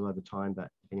went a little over time, but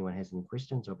if anyone has any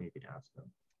questions, I'll be happy to answer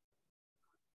them.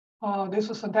 Oh, this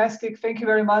was fantastic. Thank you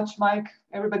very much, Mike.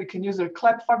 Everybody can use their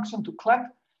clap function to clap.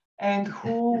 And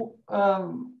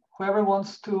whoever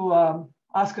wants to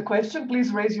ask a question,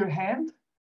 please raise your hand.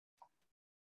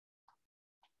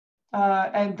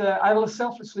 I will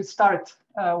selflessly start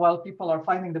while people are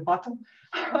finding the button.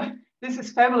 This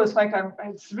is fabulous, Mike.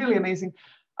 It's really amazing.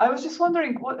 I was just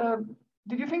wondering, what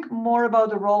did you think more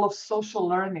about the role of social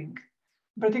learning?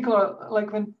 In particular,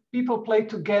 like when people play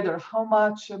together, how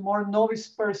much a more novice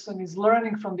person is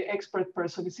learning from the expert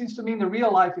person? It seems to me in the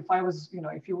real life, if I was,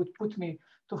 if you would put me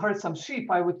to herd some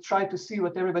sheep, I would try to see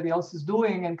what everybody else is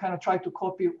doing and kind of try to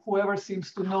copy whoever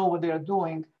seems to know what they are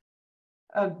doing.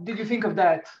 Did you think of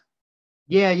that?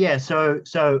 Yeah. So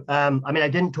I mean, I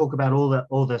didn't talk about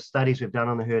all the studies we've done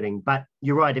on the herding, but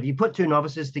you're right. If you put two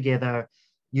novices together,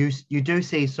 you do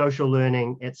see social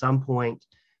learning at some point.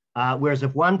 Whereas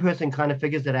if one person kind of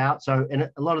figures it out, so in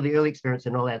a lot of the early experiments,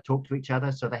 they're not allowed to talk to each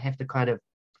other, so they have to kind of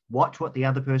watch what the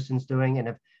other person's doing. And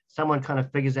if someone kind of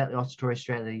figures out the oscillatory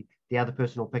strategy, the other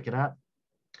person will pick it up.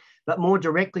 But more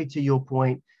directly to your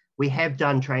point, we have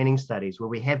done training studies where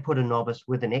we have put a novice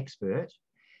with an expert.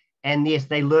 And yes,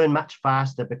 they learn much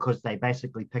faster because they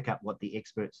basically pick up what the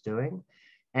expert's doing.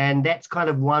 And that's kind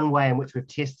of one way in which we've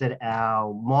tested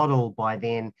our model by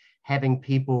then having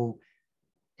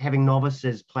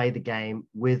novices play the game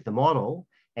with the model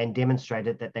and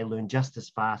demonstrated that they learn just as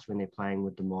fast when they're playing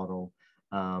with the model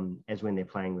as when they're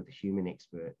playing with the human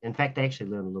expert. In fact, they actually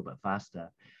learn a little bit faster.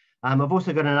 I've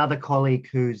also got another colleague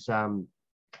who's done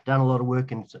a lot of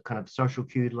work in kind of social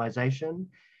cue utilization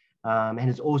and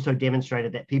has also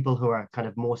demonstrated that people who are kind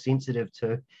of more sensitive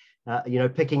to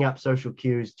picking up social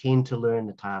cues tend to learn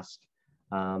the task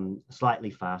slightly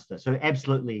faster. So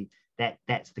absolutely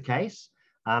that's the case.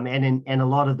 And in a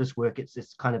lot of this work, it's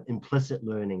this kind of implicit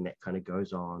learning that kind of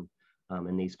goes on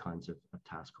in these kinds of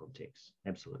task contexts.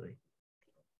 Absolutely.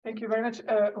 Thank you very much.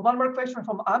 One more question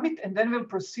from Amit, and then we'll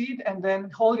proceed, and then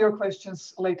hold your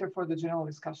questions later for the general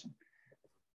discussion.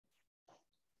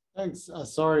 Thanks.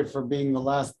 Sorry for being the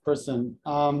last person.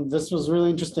 This was really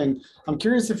interesting. I'm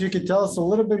curious if you could tell us a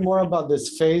little bit more about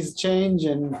this phase change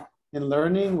in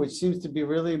learning, which seems to be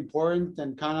really important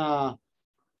and kind of,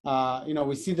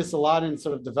 we see this a lot in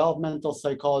sort of developmental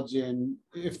psychology. And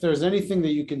if there's anything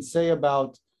that you can say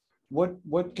about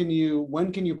when can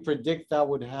you predict that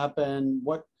would happen?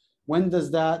 When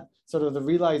does that sort of the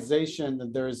realization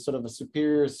that there is sort of a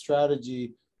superior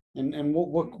strategy, and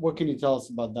what can you tell us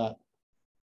about that?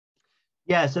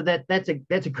 Yeah, so that's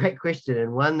a great question,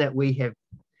 and one that we have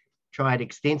tried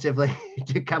extensively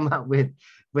to come up with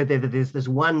whether there's this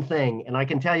one thing. And I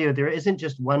can tell you there isn't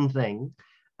just one thing.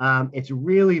 It's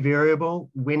really variable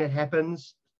when it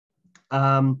happens.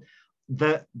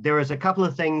 There is a couple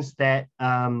of things that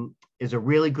is a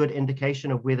really good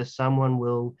indication of whether someone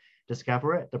will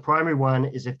discover it. The primary one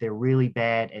is if they're really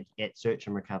bad at search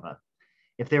and recover.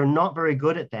 If they're not very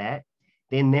good at that,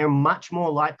 then they're much more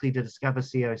likely to discover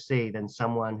COC than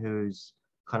someone who's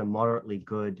kind of moderately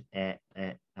good at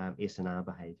S&R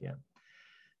behavior.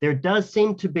 There does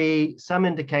seem to be some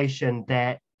indication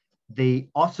that the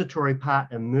oscillatory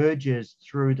part emerges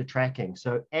through the tracking.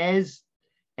 So as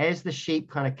the sheep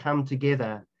kind of come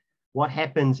together, what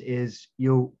happens is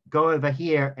you'll go over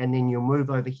here and then you'll move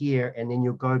over here and then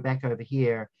you'll go back over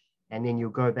here and then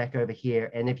you'll go back over here.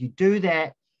 And if you do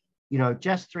that, you know,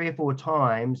 just 3 or 4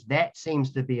 times, that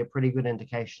seems to be a pretty good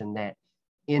indication that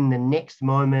in the next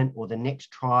moment or the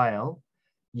next trial,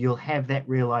 you'll have that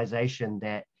realization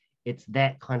that it's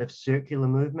that kind of circular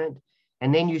movement.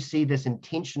 And then you see this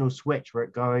intentional switch where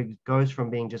it goes from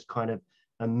being just kind of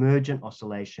emergent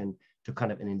oscillation to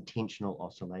kind of an intentional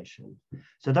oscillation.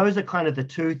 So those are kind of the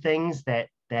 2 things that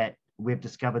we've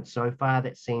discovered so far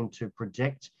that seem to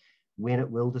predict when it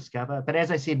will discover. But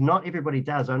as I said, not everybody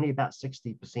does, only about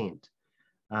 60%.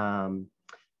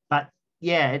 But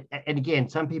yeah, and again,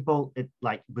 some people,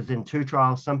 like within 2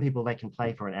 trials, some people, they can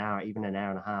play for an hour, even an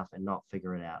hour and a half, and not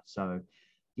figure it out. So,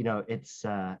 you know, it's,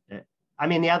 I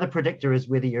mean, the other predictor is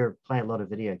whether you play a lot of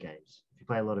video games. If you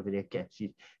play a lot of video games, you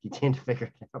tend to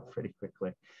figure it out pretty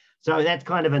quickly. So that's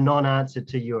kind of a non-answer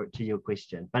to your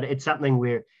question, but it's something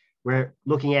we're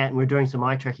looking at, and we're doing some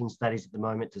eye tracking studies at the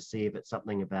moment to see if it's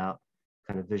something about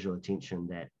kind of visual attention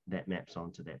that maps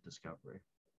onto that discovery.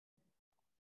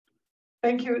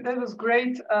 Thank you. That was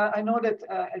great. I know that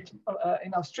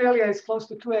in Australia it's close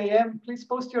to 2 a.m. Please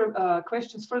post your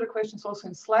questions, further questions, also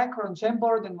in Slack or on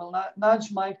Jamboard, and we'll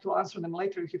nudge Mike to answer them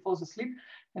later if he falls asleep.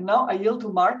 And now I yield to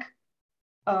Mark.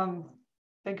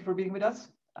 Thank you for being with us.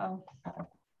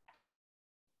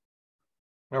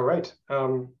 All right.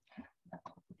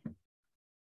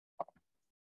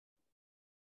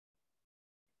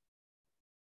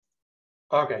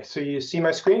 Okay, so you see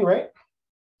my screen, right?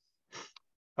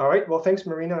 All right, well, thanks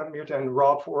Marina, Mirta, and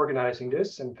Rob for organizing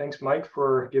this, and thanks Mike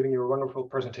for giving you a wonderful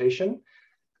presentation.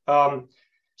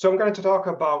 So I'm going to talk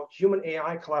about human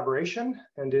AI collaboration,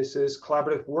 and this is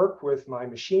collaborative work with my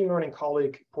machine learning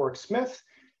colleague, Pork Smith,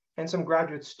 and some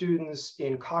graduate students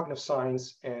in cognitive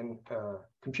science and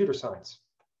computer science.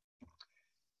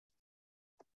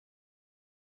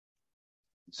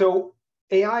 So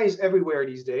AI is everywhere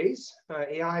these days.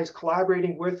 AI is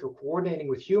collaborating with or coordinating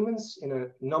with humans in a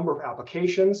number of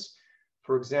applications.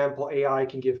 For example, AI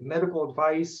can give medical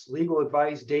advice, legal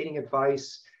advice, dating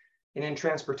advice. And in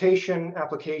transportation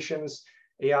applications,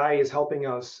 AI is helping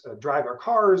us drive our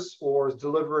cars or is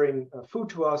delivering food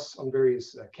to us on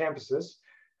various campuses.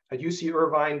 At UC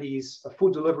Irvine, these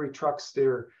food delivery trucks,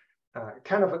 they're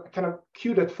kind of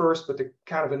cute at first, but they're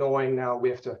kind of annoying now. We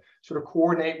have to sort of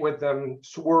coordinate with them,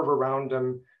 swerve around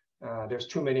them. There's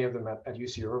too many of them at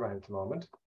UC Irvine at the moment.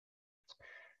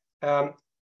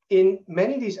 In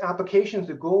many of these applications,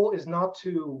 the goal is not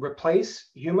to replace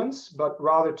humans, but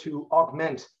rather to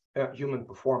augment human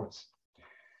performance.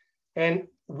 And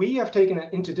we have taken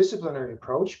an interdisciplinary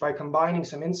approach by combining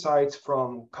some insights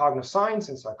from cognitive science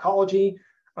and psychology,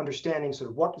 understanding sort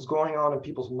of what is going on in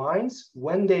people's minds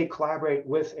when they collaborate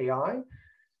with AI.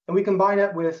 And we combine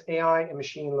that with AI and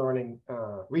machine learning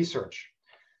research.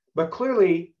 But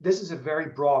clearly, this is a very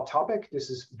broad topic. This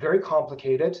is very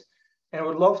complicated. And I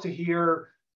would love to hear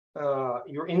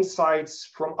your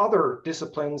insights from other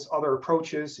disciplines, other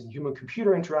approaches in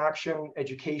human-computer interaction,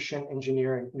 education,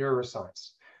 engineering,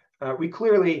 neuroscience.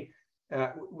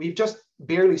 We've just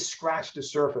barely scratched the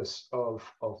surface of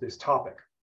this topic.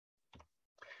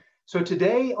 So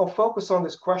today I'll focus on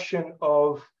this question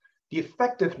of the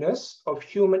effectiveness of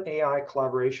human AI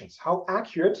collaborations. How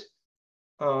accurate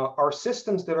are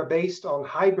systems that are based on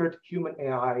hybrid human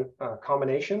AI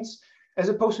combinations, as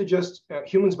opposed to just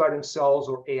humans by themselves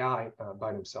or AI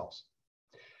by themselves.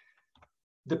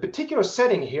 The particular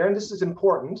setting here, and this is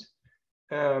important,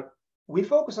 we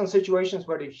focus on situations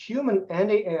where the human and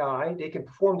the AI, they can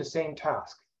perform the same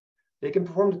task. They can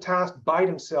perform the task by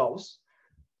themselves.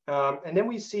 And then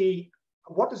we see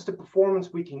what is the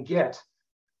performance we can get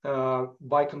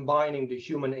by combining the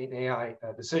human and AI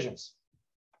decisions.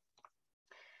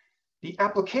 The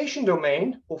application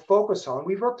domain we'll focus on,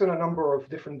 we've worked on a number of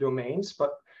different domains,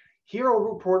 but here I'll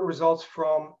report results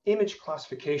from image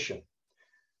classification.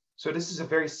 So this is a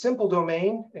very simple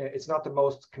domain. It's not the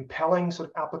most compelling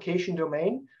sort of application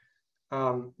domain,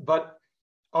 but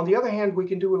on the other hand, we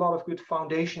can do a lot of good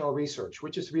foundational research,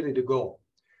 which is really the goal.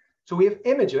 So we have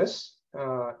images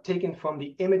taken from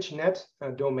the ImageNet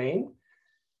domain,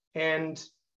 and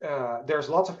there's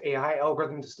lots of AI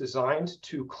algorithms designed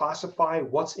to classify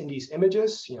what's in these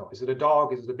images. You know, is it a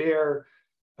dog, is it a bear,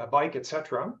 a bike,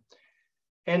 etc.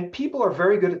 And people are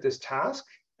very good at this task,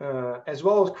 as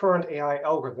well as current AI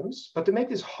algorithms. But to make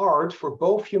this hard for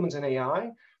both humans and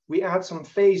AI, we add some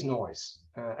phase noise.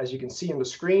 As you can see on the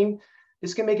screen,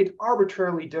 this can make it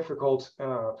arbitrarily difficult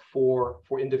for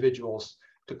individuals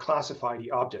to classify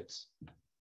the objects.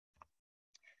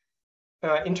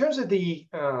 In terms of the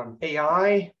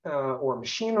AI or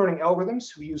machine learning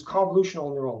algorithms, we use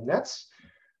convolutional neural nets.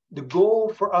 The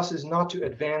goal for us is not to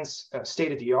advance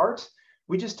state of the art.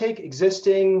 we just take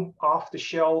existing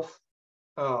off-the-shelf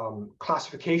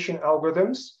classification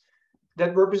algorithms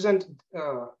that represent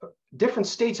different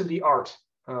states of the art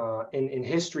in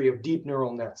history of deep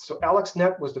neural nets. So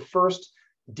AlexNet was the first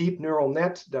deep neural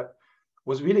net that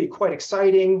was really quite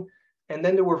exciting. And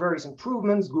then there were various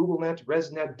improvements, GoogleNet,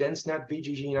 ResNet, DenseNet,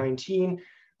 VGG19,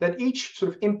 that each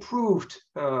sort of improved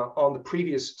on the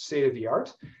previous state of the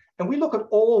art. And we look at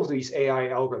all of these AI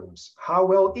algorithms, how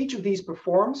well each of these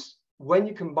performs when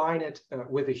you combine it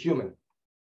with a human.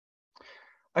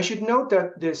 I should note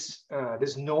that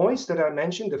this noise that I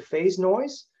mentioned, the phase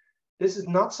noise, this is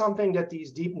not something that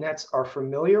these deep nets are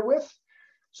familiar with.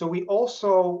 So we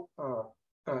also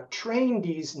train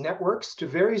these networks to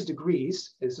various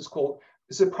degrees. This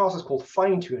is a process called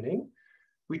fine-tuning.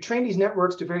 We train these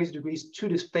networks to various degrees to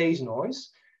this phase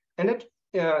noise, and it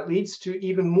leads to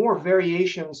even more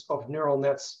variations of neural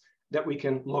nets that we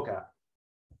can look at.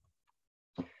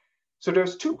 So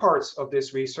there's two parts of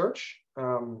this research.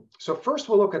 So first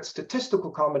we'll look at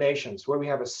statistical combinations where we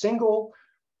have a single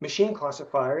machine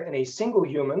classifier and a single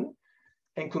human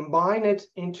and combine it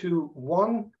into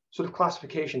one sort of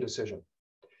classification decision.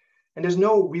 And there's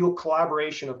no real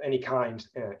collaboration of any kind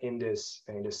in this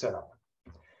setup.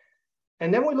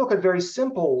 And then we look at very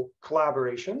simple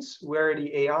collaborations where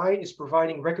the AI is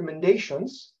providing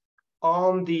recommendations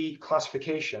on the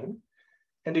classification,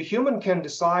 and the human can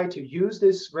decide to use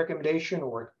this recommendation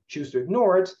or choose to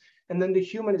ignore it, and then the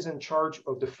human is in charge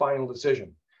of the final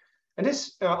decision. And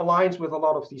this aligns with a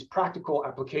lot of these practical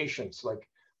applications, like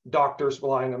doctors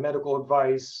relying on medical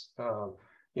advice,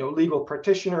 legal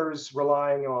practitioners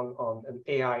relying on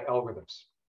AI algorithms.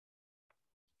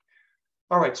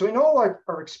 All right, so in all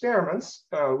our experiments,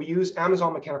 we use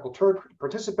Amazon Mechanical Turk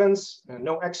participants,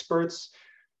 no experts.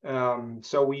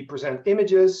 So we present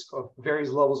images of various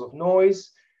levels of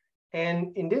noise.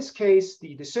 And in this case,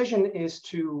 the decision is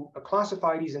to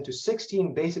classify these into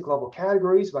 16 basic level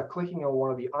categories by clicking on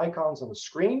one of the icons on the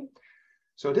screen.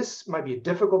 So this might be a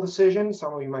difficult decision.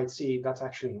 Some of you might see that's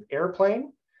actually an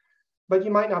airplane, but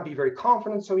you might not be very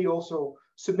confident. So you also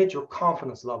submit your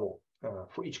confidence level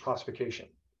for each classification.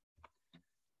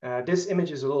 This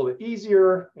image is a little bit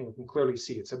easier, and you can clearly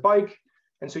see it's a bike.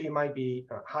 And so you might be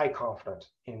high confident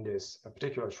in this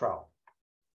particular trial.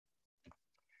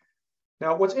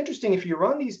 Now, what's interesting, if you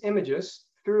run these images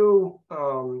through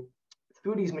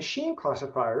these machine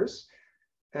classifiers,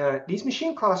 these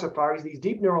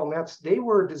deep neural nets, they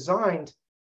were designed,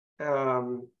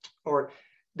 or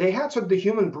they had sort of the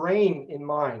human brain in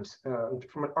mind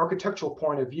from an architectural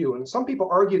point of view. And some people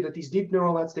argue that these deep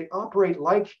neural nets, they operate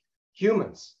like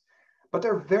humans, but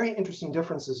there are very interesting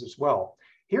differences as well.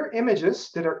 Here are images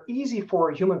that are easy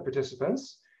for human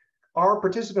participants. Our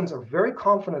participants are very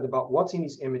confident about what's in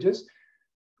these images,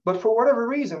 but for whatever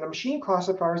reason, the machine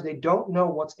classifiers, they don't know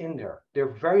what's in there.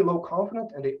 They're very low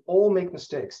confident and they all make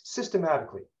mistakes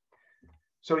systematically.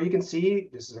 So you can see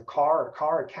this is a car,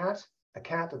 a cat,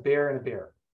 a bear, and a bear.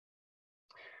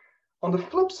 On the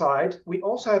flip side, we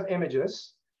also have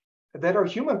images that are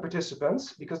human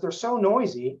participants, because they're so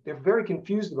noisy, they're very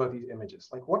confused about these images.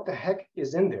 Like, what the heck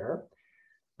is in there?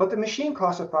 But the machine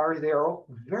classifiers, they are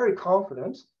very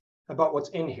confident about what's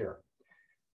in here.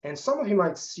 And some of you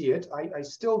might see it. I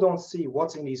still don't see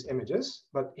what's in these images,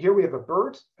 but here we have a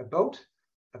bird, a boat,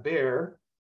 a bear,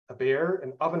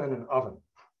 an oven, and an oven.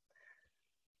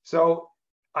 So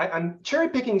I'm cherry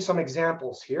picking some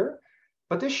examples here,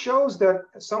 but this shows that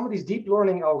some of these deep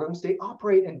learning algorithms, they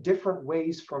operate in different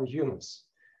ways from humans.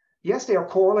 Yes, they are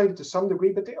correlated to some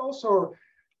degree, but they also,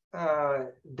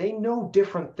 they know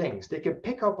different things. They can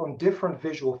pick up on different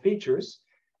visual features,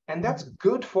 and that's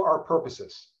good for our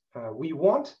purposes. We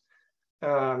want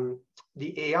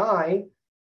the AI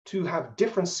to have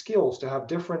different skills, to have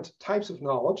different types of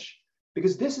knowledge,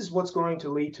 because this is what's going to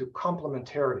lead to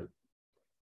complementarity.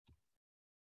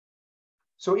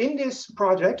 So in this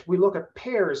project, we look at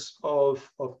pairs of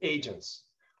agents.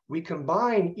 We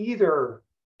combine either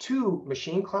two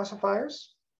machine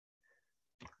classifiers,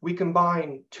 we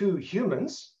combine two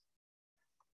humans,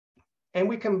 and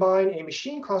we combine a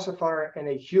machine classifier and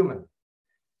a human.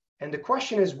 And the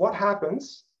question is, what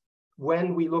happens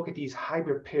when we look at these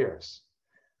hybrid pairs?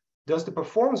 Does the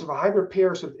performance of a hybrid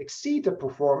pair sort of exceed the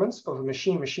performance of a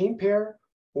machine-machine pair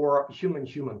or a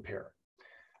human-human pair?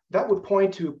 That would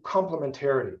point to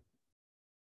complementarity.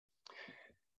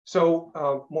 So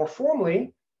more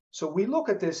formally, so we look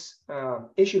at this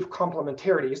issue of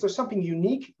complementarity. Is there something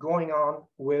unique going on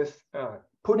with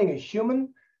putting a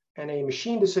human and a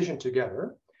machine decision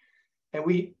together? And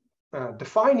we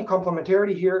define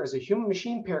complementarity here as a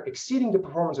human-machine pair exceeding the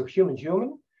performance of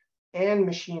human-human and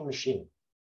machine-machine.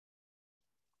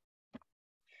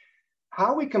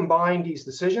 How we combine these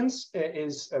decisions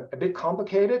is a bit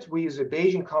complicated. We use a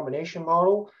Bayesian combination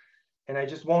model, and I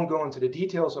just won't go into the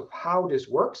details of how this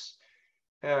works.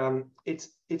 It's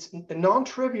a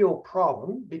non-trivial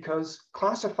problem because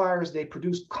classifiers, they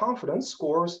produce confidence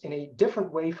scores in a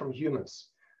different way from humans.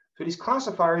 So these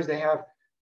classifiers, they have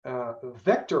a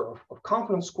vector of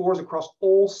confidence scores across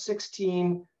all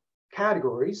 16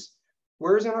 categories,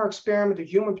 whereas in our experiment, the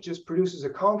human just produces a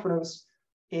confidence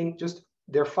in just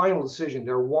their final decision,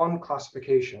 their one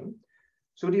classification.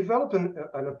 So develop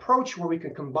an approach where we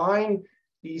can combine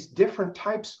these different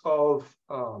types of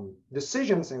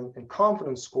decisions and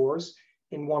confidence scores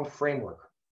in one framework.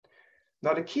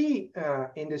 Now, the key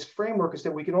in this framework is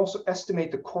that we can also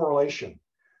estimate the correlation.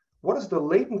 What is the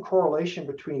latent correlation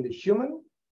between the human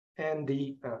and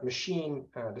the machine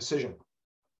decision?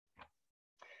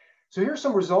 So here's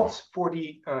some results for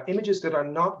the images that are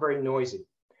not very noisy.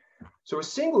 So a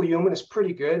single human is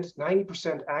pretty good,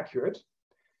 90% accurate.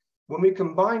 When we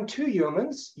combine two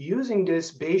humans using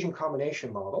this Bayesian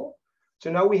combination model,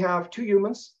 so now we have two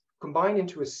humans combined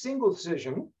into a single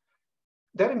decision,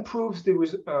 that improves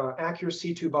the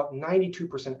accuracy to about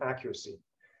 92% accuracy.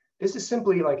 This is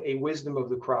simply like a wisdom of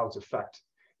the crowds effect.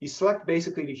 You select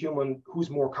basically the human who's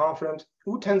more confident,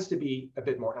 who tends to be a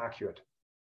bit more accurate.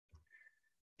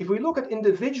 If we look at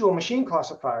individual machine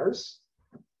classifiers,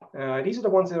 these are the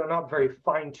ones that are not very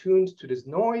fine-tuned to this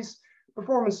noise.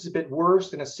 Performance is a bit worse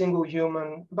than a single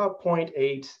human, about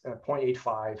 0.8,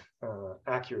 0.85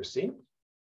 accuracy.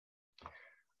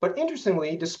 But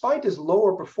interestingly, despite this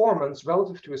lower performance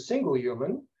relative to a single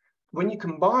human, when you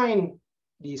combine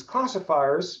these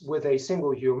classifiers with a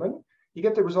single human, you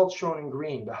get the results shown in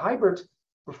green. The hybrid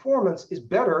performance is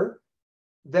better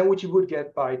than what you would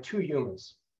get by two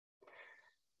humans.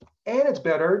 And it's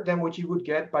better than what you would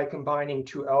get by combining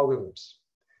two algorithms.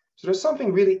 So there's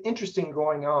something really interesting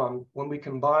going on when we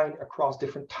combine across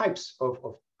different types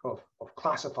of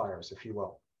classifiers, if you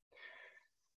will.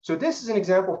 So this is an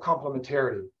example of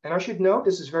complementarity. And I should note,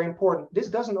 this is very important, this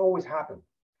doesn't always happen.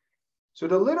 So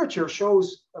the literature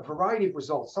shows a variety of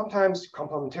results. Sometimes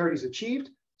complementarity is achieved,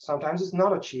 sometimes it's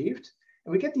not achieved.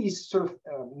 And we get these sort of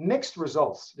mixed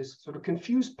results, this sort of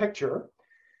confused picture.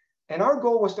 And our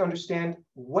goal was to understand,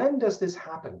 when does this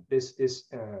happen, this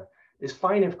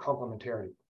finding of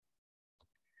complementarity?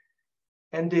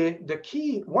 And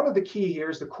one of the key here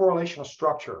is the correlational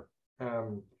structure.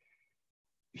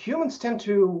 Humans tend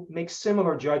to make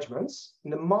similar judgments.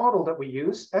 And the model that we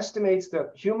use estimates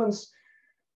that humans'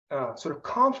 sort of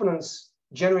confidence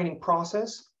generating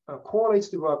process correlates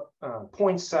to about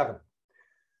 0.7.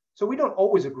 So we don't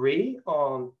always agree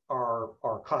on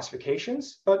our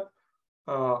classifications, but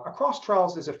across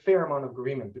trials, there's a fair amount of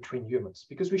agreement between humans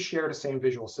because we share the same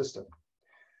visual system.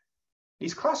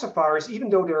 These classifiers, even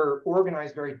though they're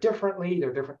organized very differently,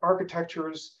 they're different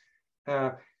architectures,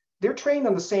 they're trained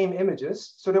on the same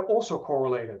images, so they're also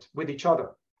correlated with each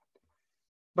other.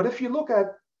 But if you look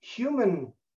at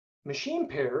human-machine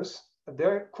pairs,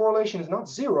 their correlation is not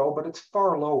zero, but it's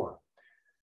far lower.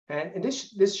 And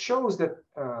this shows that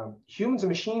humans and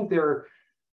machines, they're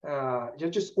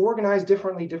just organized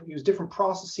differently, use different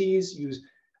processes,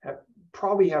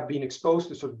 probably have been exposed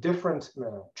to sort of different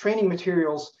training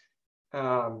materials.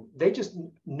 They just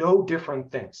know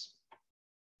different things.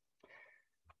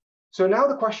 So now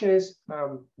the question is,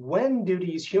 when do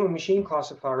these human machine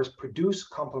classifiers produce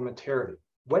complementarity?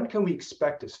 When can we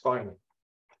expect this finding?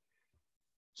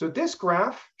 So this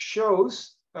graph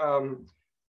shows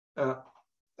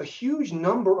a huge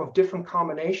number of different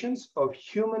combinations of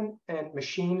human and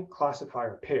machine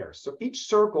classifier pairs. So each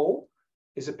circle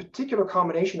is a particular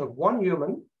combination of one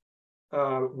human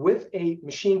with a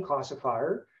machine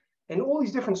classifier. And all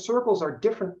these different circles are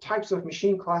different types of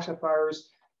machine classifiers,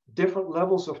 different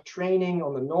levels of training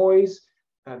on the noise,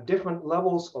 different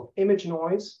levels of image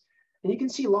noise. And you can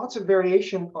see lots of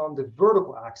variation on the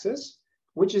vertical axis,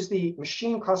 which is the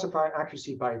machine classifier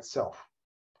accuracy by itself.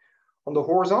 On the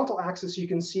horizontal axis, you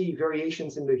can see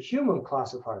variations in the human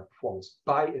classifier performance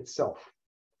by itself.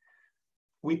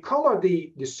 We color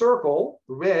the circle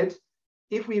red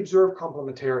if we observe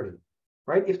complementarity,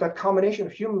 right? If that combination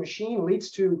of human-machine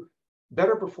leads to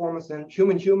better performance than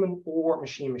human-human or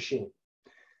machine-machine.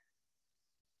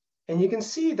 And you can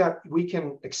see that we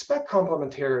can expect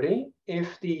complementarity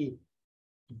if the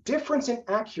difference in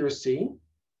accuracy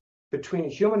between a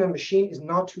human and machine is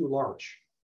not too large.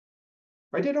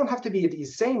 Right? They don't have to be at the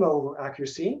same level of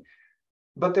accuracy,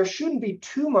 but there shouldn't be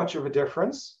too much of a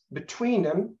difference between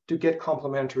them to get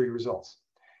complementary results.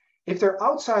 If they're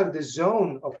outside of the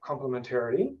zone of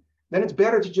complementarity, then it's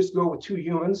better to just go with two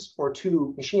humans or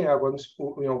two machine algorithms,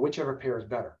 whichever pair is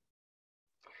better.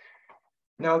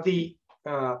 Now,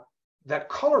 that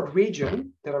colored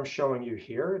region that I'm showing you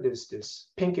here, this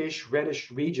pinkish,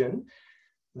 reddish region,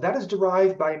 that is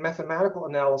derived by mathematical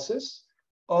analysis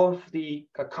of the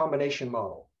combination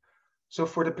model. So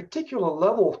for the particular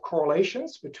level of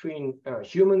correlations between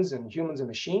humans and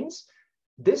machines,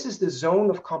 this is the zone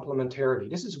of complementarity.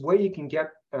 This is where you can get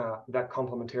that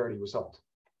complementarity result.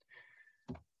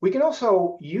 We can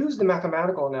also use the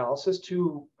mathematical analysis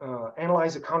to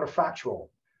analyze a counterfactual.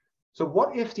 So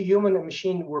what if the human and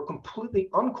machine were completely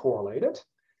uncorrelated?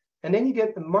 And then you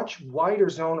get a much wider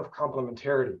zone of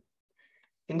complementarity.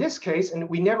 In this case, and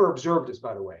we never observed this,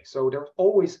 by the way, so there's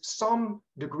always some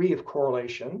degree of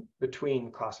correlation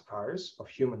between classifiers of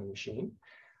human and machine.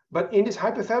 But in this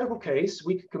hypothetical case,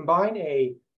 we could combine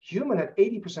a human at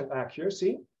 80%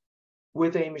 accuracy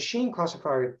with a machine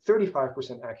classifier at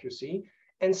 35% accuracy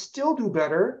and still do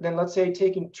better than, let's say,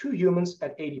 taking two humans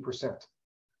at 80%.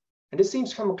 And this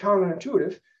seems kind of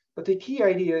counterintuitive, but the key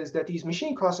idea is that these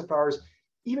machine classifiers,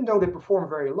 even though they perform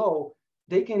very low,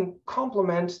 they can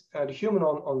complement the human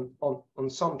on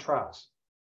some trials.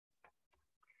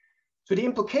 So the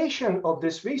implication of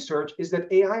this research is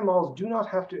that AI models do not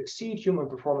have to exceed human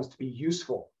performance to be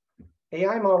useful.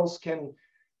 AI models can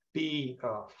be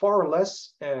far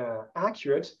less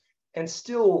accurate and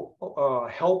still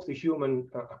help the human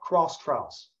across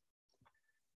trials.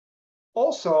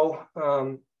 Also,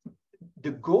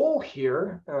 the goal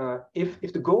here,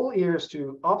 if the goal here is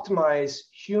to optimize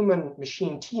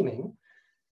human-machine teaming,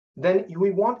 then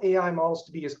we want AI models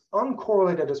to be as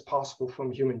uncorrelated as possible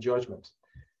from human judgment.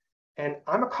 And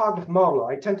I'm a cognitive modeler.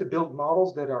 I tend to build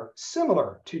models that are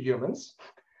similar to humans.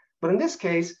 But in this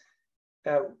case,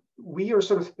 we are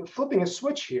sort of flipping a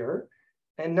switch here.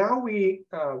 And now we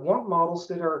want models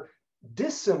that are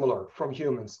dissimilar from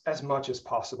humans as much as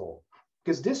possible,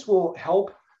 because this will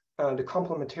help the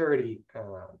complementarity.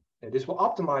 This will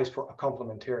optimize for a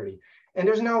complementarity. And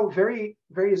there's now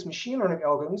various machine learning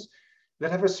algorithms that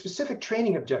have a specific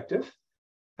training objective,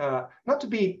 not to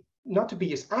be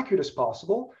as accurate as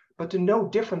possible, but to know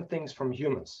different things from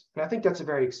humans. And I think that's a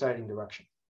very exciting direction.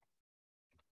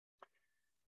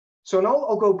 So now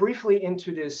I'll go briefly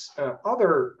into this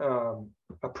other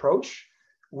approach,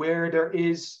 where there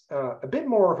is a bit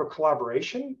more of a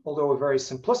collaboration, although a very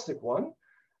simplistic one,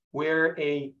 where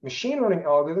a machine learning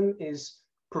algorithm is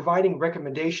providing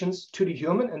recommendations to the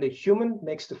human, and the human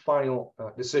makes the final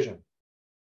decision.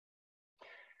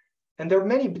 And there are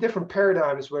many different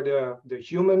paradigms where the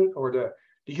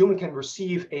human can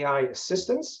receive AI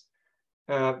assistance.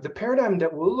 The paradigm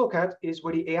that we'll look at is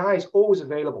where the AI is always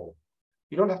available.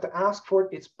 You don't have to ask for it,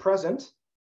 it's present.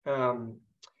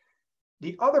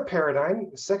 The other paradigm,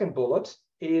 the second bullet,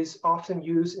 is often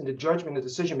used in the judgment and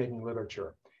decision-making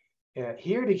literature.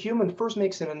 Here, the human first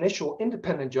makes an initial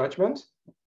independent judgment,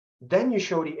 then you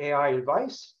show the AI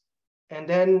advice, and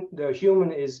then the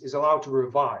human is allowed to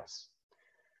revise.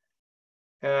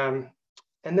 And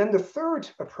then the third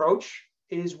approach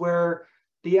is where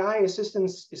the AI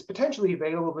assistance is potentially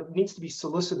available, but needs to be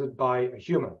solicited by a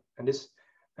human. And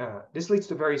this leads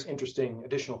to various interesting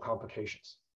additional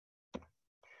complications.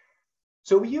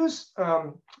 So we use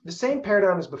the same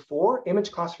paradigm as before,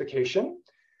 image classification.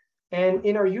 And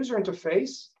in our user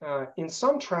interface, in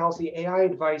some trials, the AI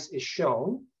advice is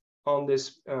shown on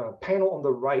this panel on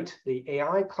the right. The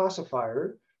AI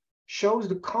classifier shows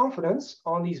the confidence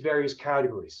on these various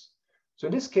categories. So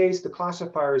in this case, the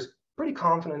classifier is pretty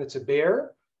confident it's a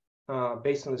bear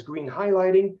based on this green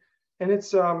highlighting, and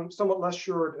it's somewhat less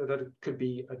sure that it could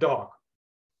be a dog.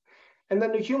 And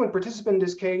then the human participant in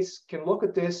this case can look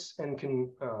at this and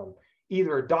can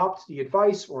either adopt the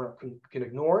advice or can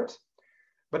ignore it.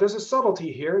 But there's a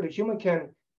subtlety here. The human can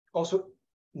also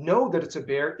know that it's a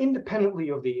bear independently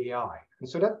of the AI. And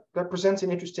so that presents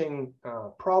an interesting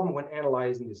problem when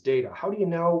analyzing this data. How do you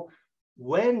know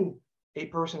when a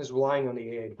person is relying on the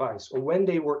AI advice or when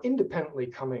they were independently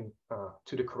coming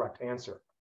to the correct answer?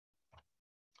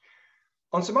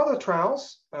 On some other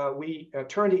trials, we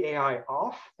turn the AI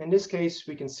off. In this case,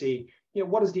 we can see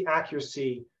what is the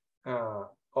accuracy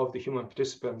of the human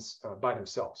participants by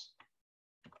themselves.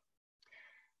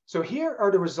 So here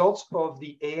are the results of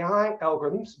the AI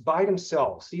algorithms by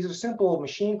themselves. These are simple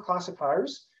machine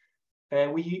classifiers.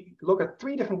 And we look at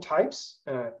three different types,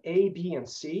 A, B, and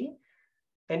C.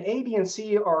 And A, B, and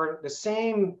C are the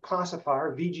same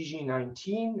classifier,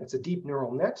 VGG19. It's a deep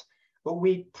neural net, but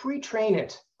we pre-train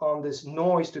it on this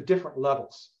noise to different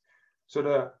levels. So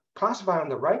the classifier on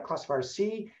the right, classifier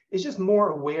C, is just more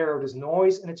aware of this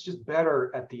noise, and it's just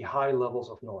better at the high levels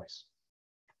of noise.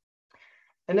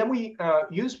 And then we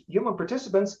use human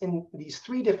participants in these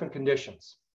three different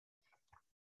conditions.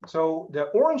 So the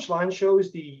orange line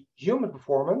shows the human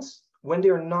performance when they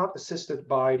are not assisted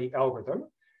by the algorithm.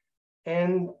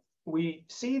 And we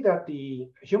see that the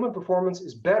human performance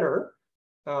is better,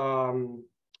 better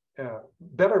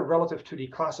relative to the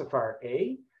classifier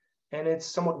A, and it's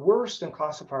somewhat worse than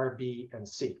classifier B and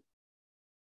C.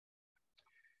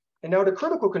 And now the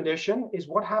critical condition is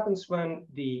what happens when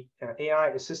the AI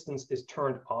assistance is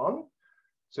turned on.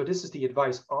 So this is the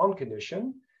advice on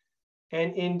condition.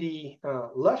 And in the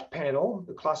left panel,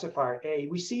 the classifier A,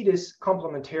 we see this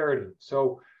complementarity.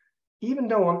 So even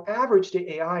though on average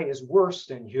the AI is worse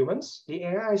than humans, the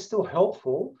AI is still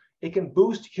helpful. It can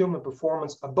boost human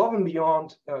performance above and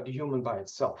beyond the human by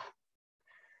itself.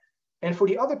 And for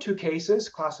the other two cases,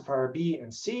 classifier B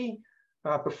and C,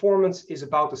 performance is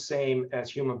about the same as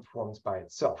human performance by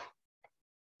itself.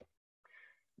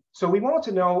 So we wanted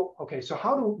to know, okay, so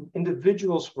how do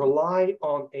individuals rely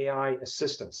on AI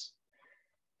assistance?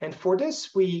 And for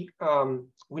this, we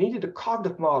needed a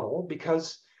cognitive model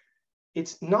because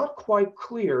it's not quite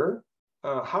clear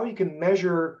how you can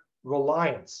measure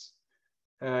reliance.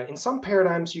 In some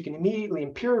paradigms, you can immediately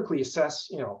empirically assess,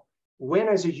 when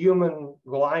is a human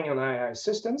relying on AI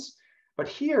assistance? But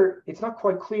here, it's not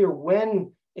quite clear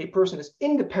when a person is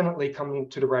independently coming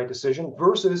to the right decision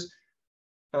versus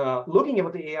looking at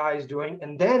what the AI is doing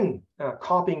and then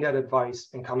copying that advice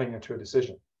and coming into a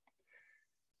decision.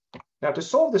 Now, to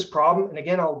solve this problem, and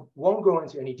again, I won't go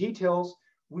into any details,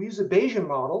 we use a Bayesian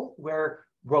model where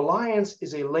reliance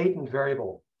is a latent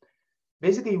variable.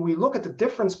 Basically, we look at the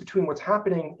difference between what's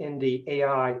happening in the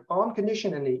AI on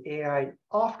condition and the AI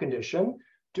off condition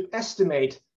to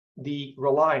estimate the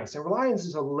reliance. And reliance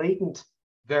is a latent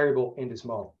variable in this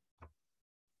model.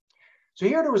 So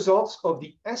here are the results of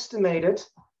the estimated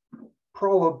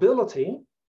probability,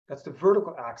 that's the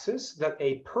vertical axis, that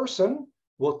a person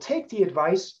will take the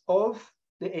advice of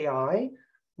the AI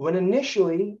when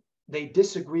initially they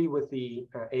disagree with the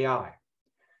AI.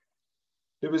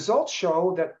 The results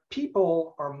show that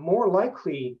people are more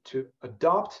likely to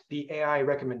adopt the AI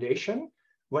recommendation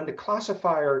when the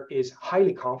classifier is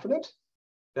highly confident.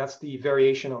 That's the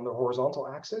variation on the horizontal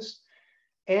axis.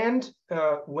 And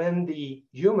when the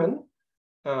human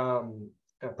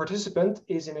participant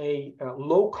is in a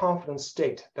low confidence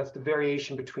state. That's the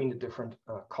variation between the different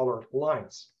colored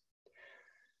lines.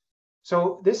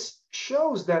 So this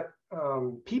shows that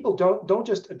people don't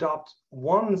just adopt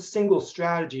one single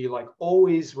strategy, like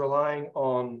always relying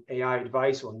on AI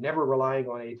advice or never relying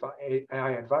on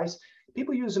AI advice.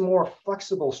 People use a more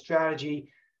flexible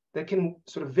strategy that can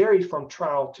sort of vary from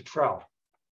trial to trial.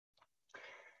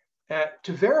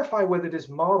 To verify whether this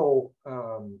model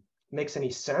makes any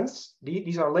sense,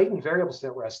 these are latent variables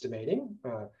that we're estimating.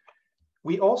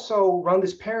 We also run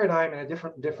this paradigm in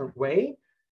a different way.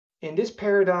 In this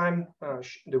paradigm,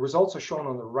 the results are shown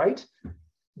on the right.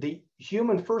 The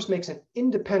human first makes an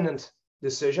independent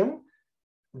decision,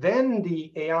 then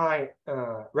the AI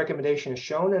recommendation is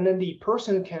shown, and then the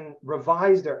person can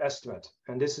revise their estimate.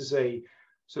 And this is a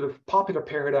sort of popular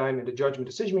paradigm in the judgment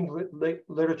decision-making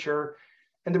literature.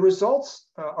 And the results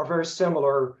are very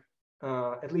similar,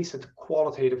 at least at the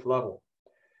qualitative level.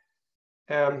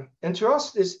 And to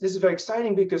us, this is very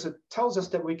exciting because it tells us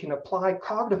that we can apply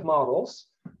cognitive models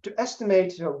to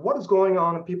estimate what is going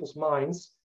on in people's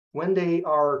minds when they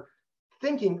are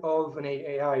thinking of an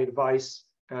AI advice,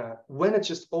 when it's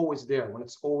just always there, when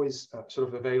it's always sort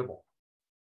of available.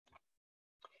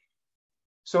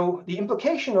 So the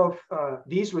implication of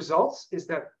these results is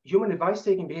that human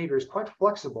advice-taking behavior is quite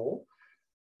flexible,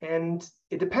 and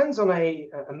it depends on a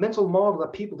mental model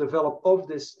that people develop of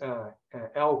this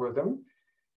algorithm,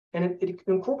 and it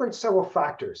incorporates several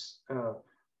factors.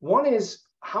 One is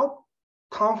how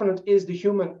confident is the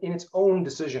human in its own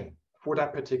decision for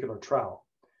that particular trial?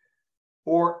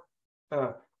 Or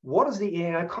what is the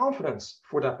AI confidence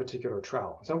for that particular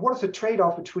trial? So what is the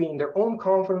trade-off between their own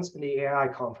confidence and the AI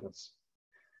confidence?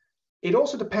 It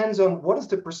also depends on what is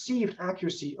the perceived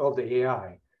accuracy of the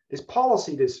AI. This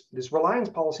policy, this reliance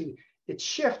policy, it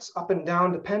shifts up and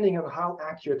down depending on how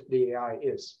accurate the AI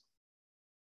is.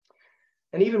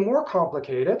 And even more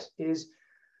complicated is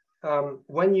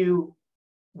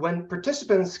when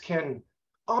participants can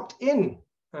opt in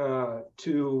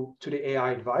to the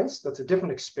AI advice. That's a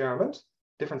different experiment,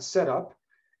 different setup.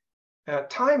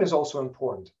 Time is also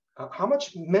important. How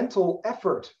much mental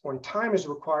effort or time is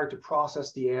required to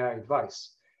process the AI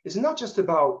advice? It's not just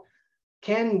about,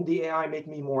 can the AI make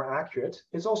me more accurate?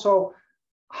 It's also,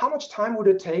 how much time would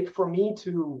it take for me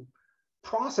to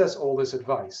process all this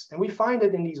advice? And we find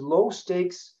that in these low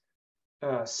stakes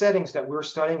settings that we're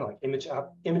studying, like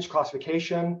image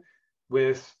classification,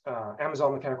 with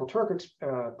Amazon Mechanical Turk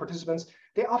participants,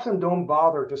 they often don't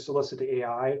bother to solicit the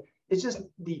AI. It's just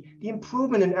the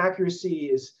improvement in accuracy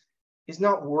is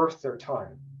not worth their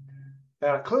time.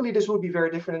 Clearly, this would be very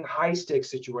different in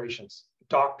high-stakes situations.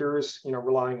 Doctors,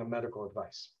 relying on medical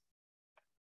advice.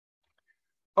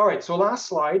 All right, so last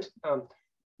slide.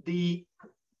 The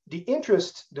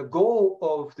goal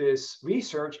of this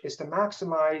research is to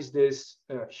maximize this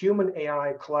human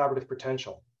AI collaborative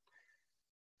potential.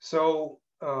 So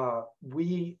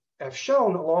we have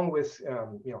shown, along with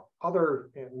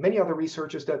many other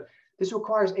researchers, that this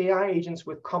requires AI agents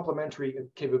with complementary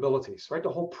capabilities, right? The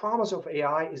whole promise of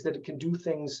AI is that it can do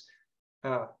things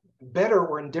better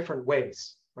or in different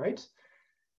ways, right?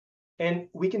 And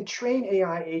we can train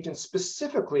AI agents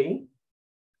specifically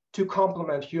to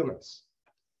complement humans.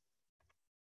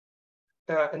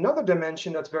 Another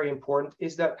dimension that's very important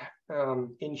is that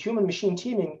in human-machine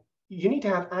teaming, you need to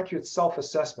have accurate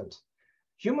self-assessment.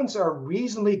 Humans are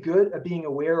reasonably good at being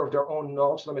aware of their own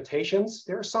knowledge limitations.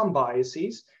 There are some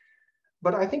biases,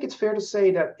 but I think it's fair to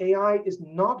say that AI is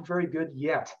not very good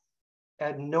yet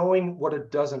at knowing what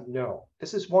it doesn't know.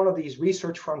 This is one of these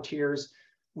research frontiers.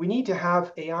 We need to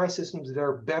have AI systems that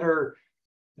have better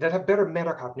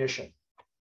metacognition.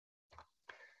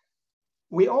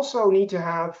 We also need to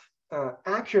have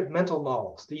accurate mental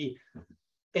models. The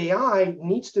AI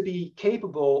needs to be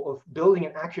capable of building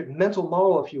an accurate mental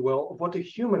model, if you will, of what the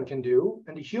human can do,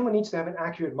 and the human needs to have an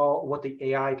accurate model of what the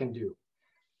AI can do.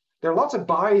 There are lots of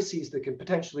biases that can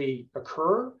potentially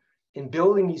occur in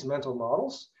building these mental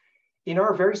models. In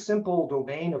our very simple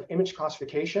domain of image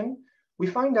classification, we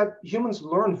find that humans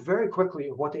learn very quickly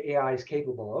of what the AI is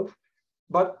capable of.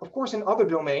 But of course, in other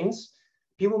domains,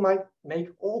 people might make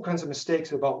all kinds of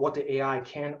mistakes about what the AI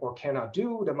can or cannot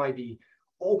do. There might be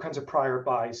all kinds of prior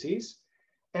biases.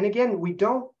 And again, we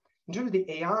don't, in terms of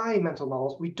the AI mental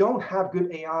models, we don't have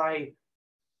good AI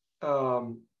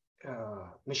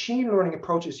machine learning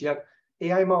approaches yet,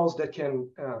 AI models that can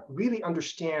really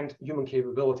understand human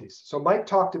capabilities. So Mike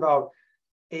talked about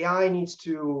AI needs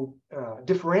to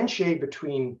differentiate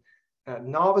between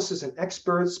novices and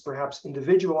experts, perhaps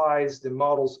individualize the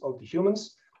models of the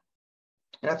humans.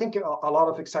 And I think a lot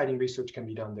of exciting research can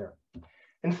be done there.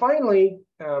 And finally,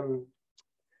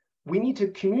 we need to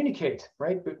communicate,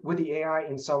 right, with the AI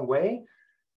in some way.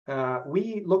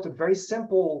 We looked at very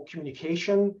simple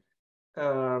communication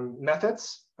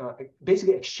methods,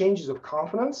 basically exchanges of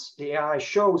confidence. The AI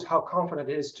shows how confident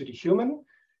it is to the human.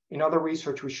 In other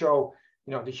research, we show,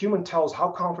 the human tells how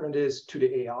confident it is to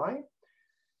the AI.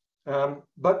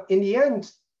 But in the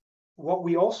end, what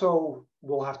we also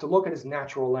will have to look at is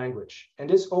natural language. And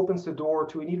this opens the door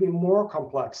to an even more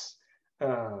complex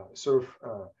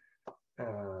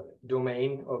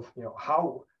domain of,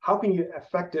 how can you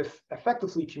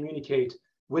effectively communicate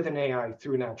with an AI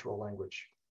through natural language?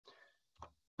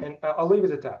 And I'll leave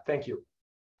it at that. Thank you.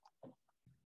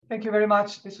 Thank you very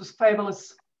much. This was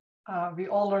fabulous. We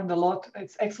all learned a lot.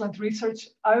 It's excellent research.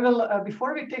 I will,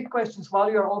 before we take questions,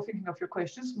 while you're all thinking of your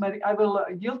questions, I will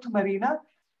yield to Marina,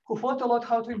 who thought a lot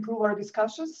how to improve our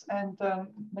discussions. And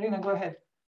Marina, go ahead.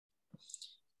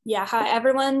 Yeah, hi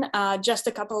everyone. Just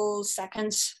a couple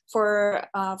seconds for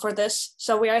this.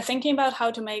 So we are thinking about how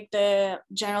to make the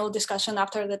general discussion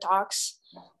after the talks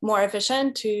more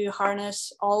efficient, to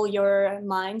harness all your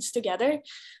minds together.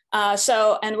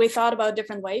 And we thought about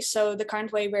different ways. So the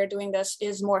current way we're doing this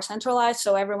is more centralized.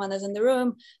 So everyone is in the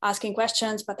room asking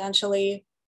questions, potentially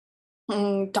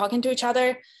talking to each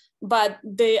other. But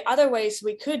the other ways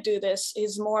we could do this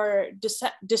is more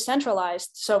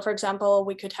decentralized. So for example,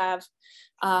 we could have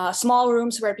small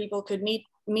rooms where people could meet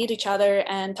each other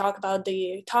and talk about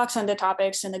the talks and the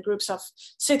topics in the groups of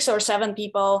 6 or 7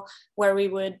 people, where we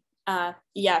would,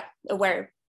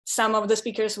 where some of the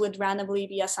speakers would randomly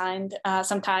be assigned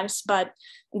sometimes, but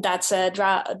that's a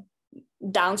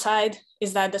downside,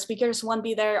 is that the speakers won't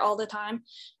be there all the time.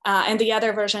 And the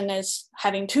other version is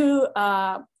having two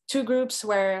groups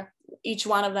where each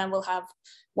one of them will have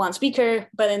one speaker,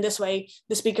 but in this way,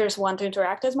 the speakers won't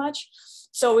interact as much.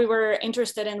 So we were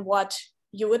interested in what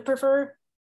you would prefer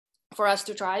for us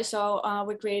to try. So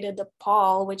we created the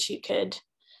poll, which you could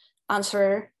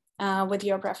answer with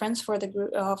your preference for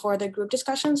the group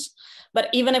discussions. But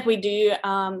even if we do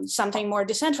something more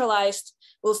decentralized,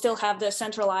 we'll still have the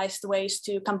centralized ways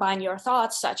to combine your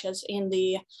thoughts, such as in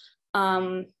the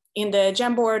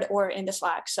Jamboard or in the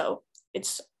Slack. So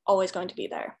it's always going to be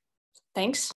there.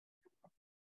 Thanks.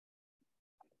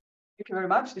 Thank you very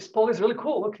much. This poll is really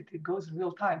cool. Look, it goes in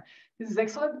real time. This is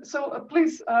excellent. So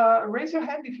please raise your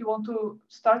hand if you want to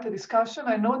start a discussion.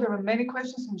 I know there are many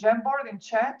questions in Jamboard, in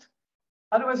chat.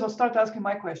 Otherwise, I'll start asking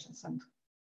my questions. And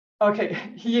Okay,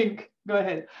 Ying, go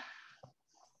ahead.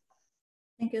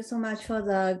 Thank you so much for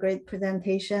the great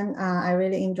presentation. I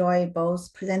really enjoy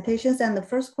both presentations. And the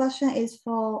first question is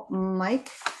for Mike.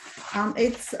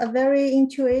 It's a very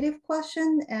intuitive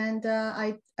question, and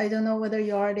I don't know whether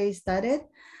you already studied.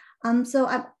 So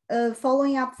I'm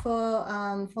following up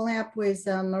with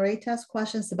Marita's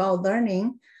questions about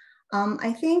learning.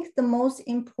 I think the most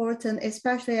important,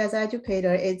 especially as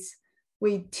educator, is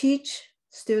we teach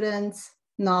students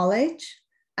knowledge,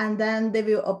 and then they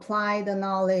will apply the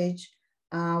knowledge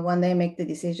when they make the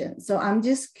decision. So I'm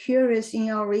just curious, in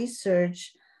your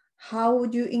research, how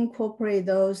would you incorporate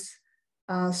those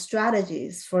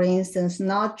strategies? For instance,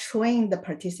 not train the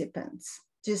participants,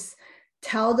 just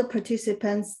tell the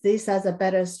participants this as a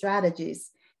better strategies,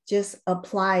 just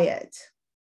apply it.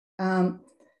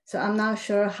 So I'm not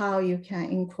sure how you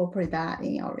can incorporate that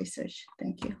in your research.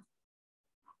 Thank you.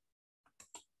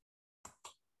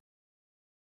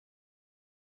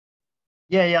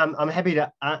 Yeah, I'm happy to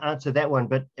answer that one,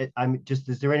 but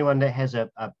is there anyone that has a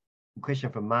question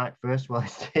for Mark first while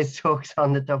his talk's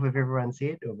on the top of everyone's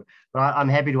head? But I'm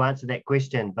happy to answer that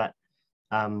question, but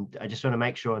I just want to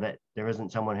make sure that there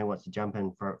isn't someone who wants to jump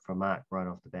in for Mark right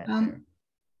off the bat.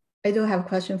 I do have a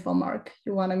question for Mark.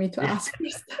 You wanted me to ask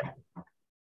first?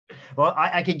 Well,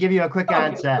 I can give you a quick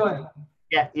answer.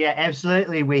 Yeah,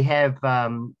 absolutely. We have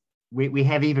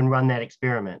even run that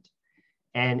experiment.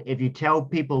 And if you tell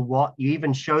people you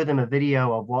even show them a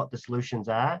video of what the solutions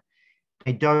are,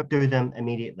 they don't do them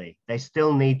immediately. They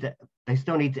still need to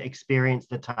experience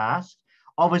the task.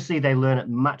 Obviously, they learn it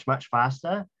much, much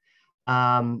faster.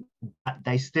 But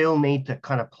they still need to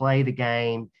kind of play the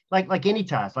game like any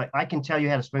task. Like I can tell you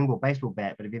how to swing a baseball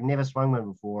bat, but if you've never swung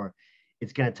one before,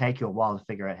 it's going to take you a while to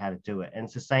figure out how to do it. And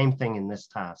it's the same thing in this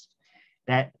task,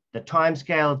 that the time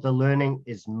scale of the learning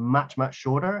is much, much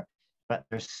shorter, but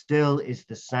there still is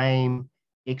the same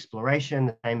exploration,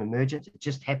 the same emergence. It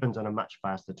just happens on a much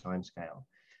faster time scale.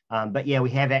 But yeah, we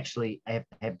have actually have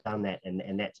done that,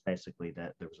 and that's basically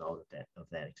the result of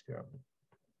that experiment.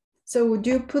 So would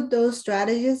you put those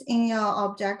strategies in your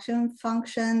objection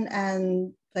function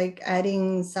and like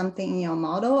adding something in your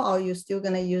model, or are you still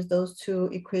going to use those two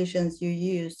equations you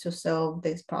use to solve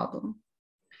this problem?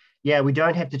 Yeah, we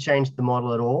don't have to change the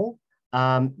model at all.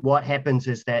 What happens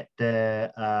is that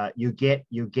you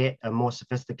get a more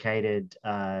sophisticated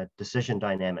decision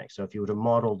dynamic. So if you were to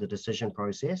model the decision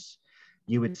process,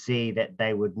 you would see that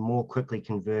they would more quickly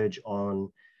converge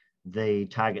on the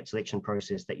target selection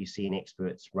process that you see in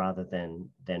experts rather than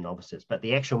novices. But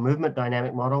the actual movement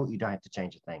dynamic model, you don't have to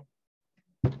change a thing.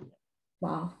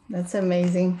 Wow, that's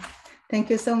amazing. Thank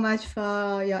you so much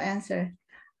for your answer.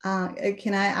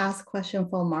 Can I ask a question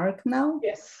for Mark now?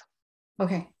 Yes.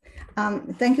 Okay.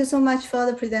 Thank you so much for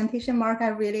the presentation, Mark. I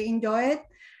really enjoy it.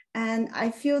 And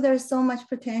I feel there's so much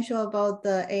potential about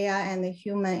the AI and the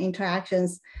human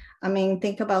interactions. I mean,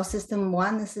 think about system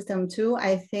 1 and system 2.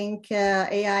 I think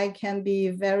AI can be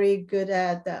very good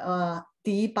at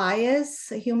de-bias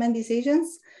human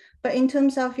decisions. But in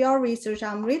terms of your research,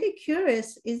 I'm really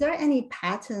curious, is there any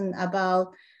pattern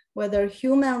about whether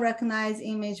human recognize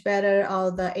image better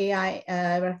or the AI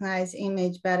recognize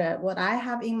image better? What I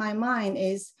have in my mind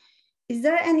is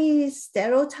there any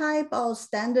stereotype or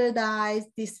standardized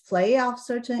display of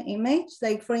certain image?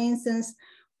 Like for instance,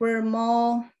 we're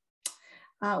more,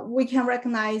 we can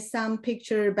recognize some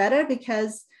picture better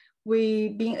because we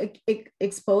being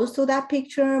exposed to that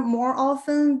picture more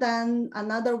often than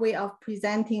another way of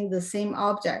presenting the same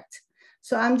object.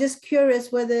 So I'm just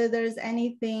curious whether there's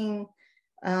anything,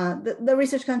 the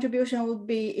research contribution would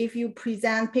be if you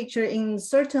present picture in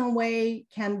certain way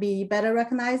can be better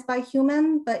recognized by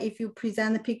human, but if you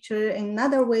present the picture in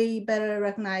another way, better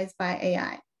recognized by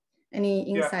AI. Any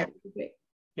insight would be great.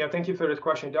 Yeah, thank you for this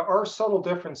question. There are subtle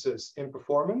differences in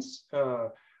performance.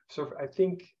 So I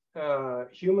think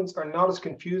humans are not as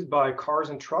confused by cars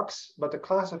and trucks, but the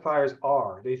classifiers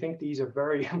are. They think these are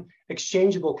very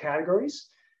exchangeable categories.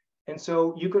 And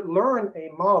so you could learn a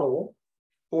model,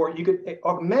 or you could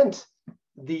augment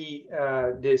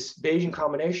this Bayesian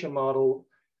combination model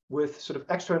with sort of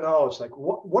extra knowledge, like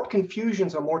what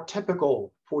confusions are more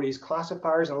typical for these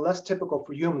classifiers and less typical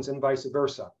for humans, and vice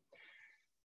versa.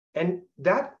 And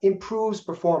that improves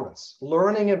performance,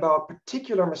 learning about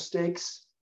particular mistakes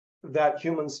that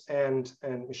humans and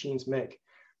machines make.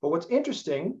 But what's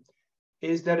interesting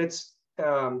is that it's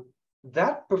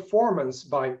that performance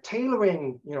by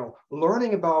tailoring,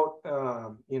 learning about,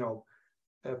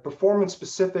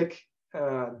 performance-specific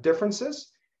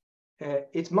differences,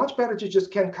 it's much better to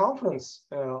just get confidence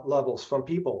levels from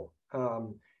people.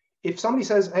 If somebody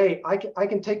says, hey, I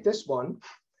can take this one,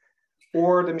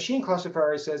 Or the machine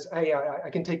classifier says, hey, I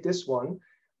can take this one.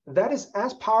 That is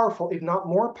as powerful, if not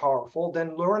more powerful,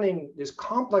 than learning this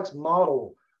complex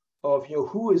model of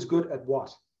who is good at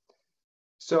what.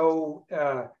 So,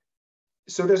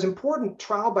 so there's important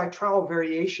trial by trial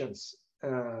variations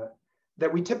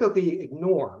that we typically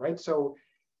ignore, right? So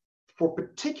for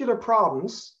particular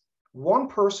problems, one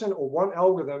person or one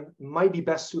algorithm might be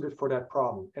best suited for that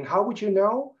problem. And how would you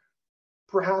know?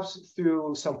 Perhaps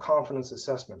through some confidence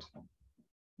assessment.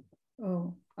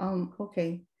 Oh,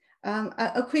 okay.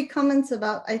 A quick comment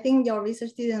about, I think your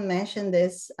research didn't mention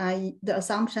this. The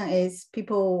assumption is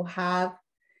people have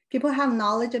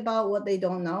knowledge about what they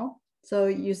don't know. So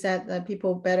you said that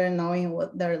people better knowing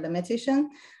what their limitation.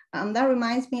 That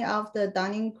reminds me of the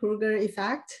Dunning-Kruger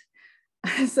effect.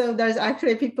 So there's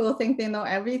actually people think they know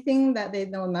everything, that they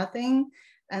know nothing.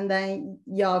 And then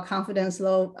your confidence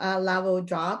level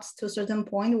drops to a certain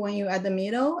point when you're at the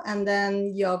middle, and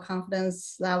then your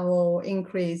confidence level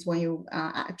increase when you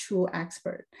are a true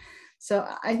expert. So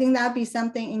I think that'd be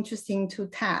something interesting to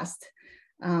test,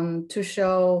 to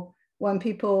show when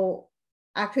people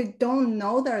actually don't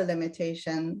know their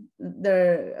limitation,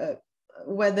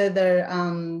 whether their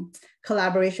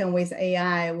collaboration with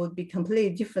AI would be completely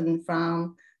different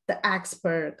from the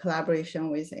expert collaboration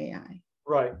with AI.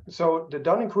 Right. So the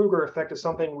Dunning-Kruger effect is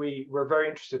something we're very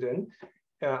interested in.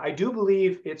 I do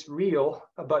believe it's real,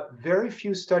 but very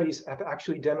few studies have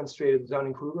actually demonstrated the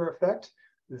Dunning-Kruger effect.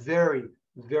 Very,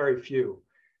 very few.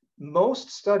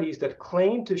 Most studies that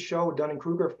claim to show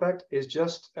Dunning-Kruger effect is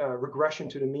just regression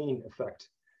to the mean effect.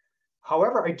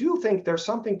 However, I do think there's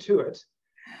something to it.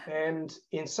 And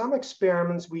in some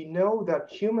experiments, we know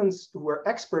that humans who are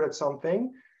expert at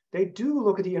something, they do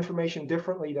look at the information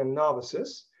differently than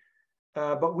novices.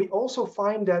 But we also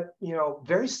find that,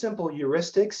 very simple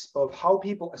heuristics of how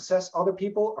people assess other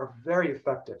people are very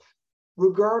effective,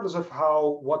 regardless of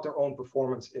what their own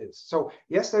performance is. So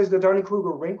yes, there's the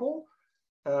Dunning-Kruger wrinkle,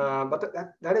 but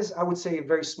that is, I would say, a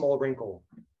very small wrinkle.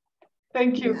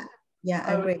 Thank you. Yeah,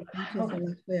 I agree. Thank you so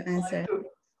much for your answer.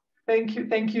 Thank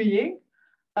you, Yi.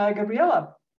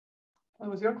 Gabriela, what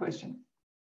was your question?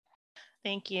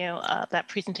 Thank you. That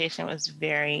presentation was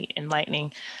very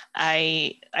enlightening.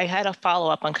 I had a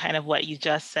follow-up on kind of what you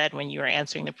just said when you were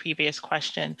answering the previous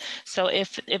question. So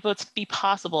if it would be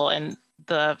possible, and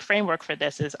the framework for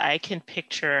this is I can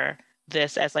picture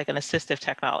this as like an assistive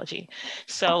technology.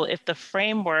 So if the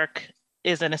framework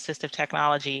is an assistive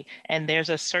technology and there's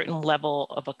a certain level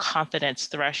of a confidence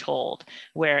threshold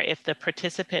where if the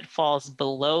participant falls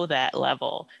below that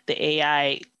level, the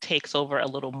AI takes over a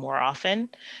little more often,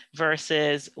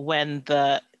 versus when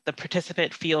the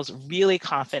participant feels really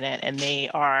confident and they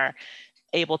are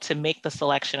able to make the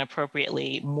selection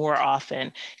appropriately more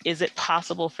often. Is it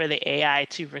possible for the AI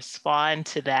to respond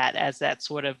to that as that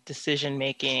sort of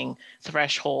decision-making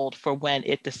threshold for when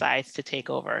it decides to take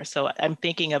over? So I'm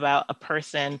thinking about a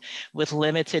person with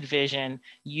limited vision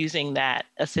using that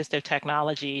assistive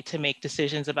technology to make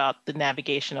decisions about the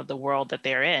navigation of the world that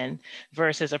they're in,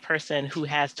 versus a person who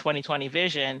has 20/20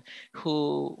 vision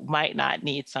who might not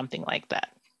need something like that.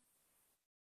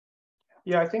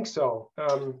 Yeah, I think so.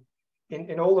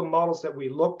 In all the models that we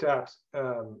looked at,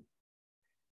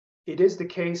 it is the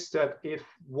case that if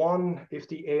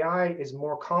the AI is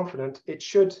more confident, it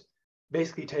should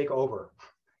basically take over.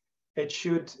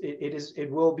 It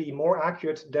will be more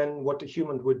accurate than what the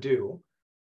human would do.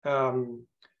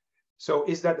 So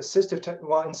is that assistive tech?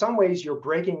 Well, in some ways you're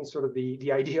breaking sort of the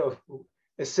idea of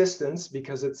assistance,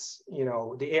 because it's,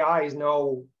 the AI is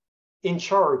now in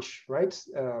charge, right?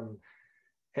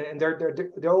 And there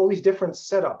are all these different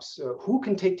setups. Who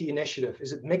can take the initiative?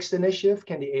 Is it mixed initiative?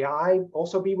 Can the AI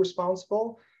also be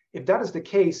responsible? If that is the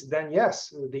case, then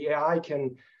yes, the AI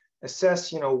can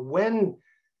assess, when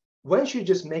should you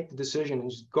just make the decision and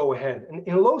just go ahead. And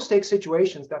in low stakes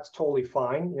situations, that's totally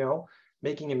fine.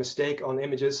 Making a mistake on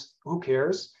images, who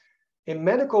cares? In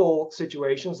medical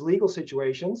situations, legal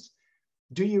situations,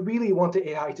 do you really want the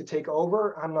AI to take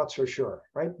over? I'm not so sure,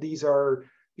 right? These are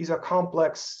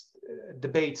complex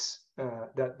debates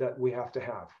that we have to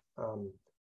have.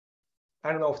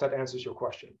 I don't know if that answers your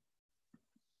question.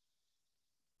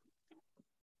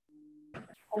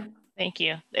 Thank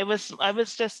you. I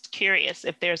was just curious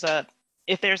if there's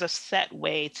a set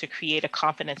way to create a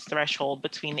confidence threshold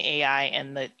between the AI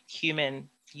and the human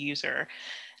user,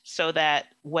 so that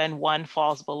when one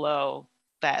falls below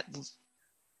that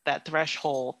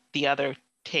threshold, the other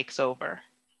takes over.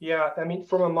 Yeah, I mean,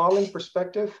 from a modeling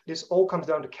perspective, this all comes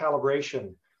down to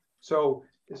calibration. So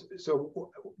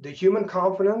the human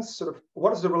confidence, sort of,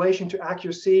 what is the relation to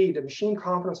accuracy? The machine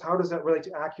confidence, how does that relate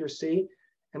to accuracy?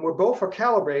 and where both are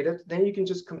calibrated, then you can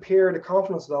just compare the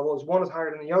confidence level. As one is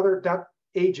higher than the other, that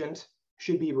agent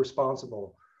should be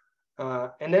responsible.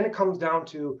 And then it comes down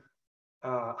to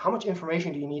how much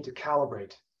information do you need to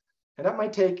calibrate? And that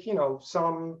might take, you know,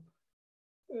 some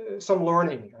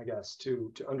learning, I guess,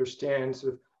 to understand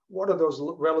sort of what are those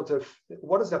relative,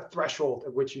 what is that threshold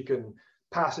at which you can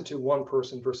pass it to one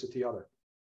person versus the other?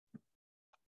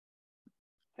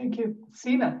 Thank you.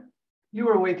 Sina, you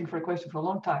were waiting for a question for a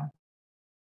long time.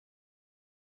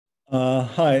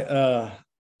 Hi,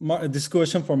 this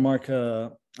question for Mark.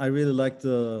 I really liked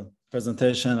the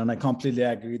presentation, and I completely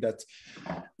agree that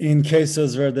in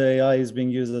cases where the AI is being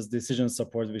used as decision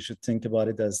support, we should think about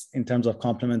it as in terms of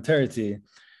complementarity.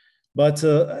 But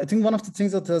I think one of the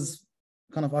things that has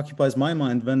kind of occupies my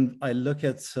mind when I look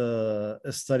at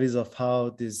studies of how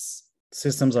these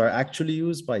systems are actually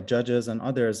used by judges and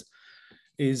others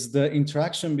is the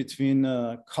interaction between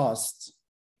cost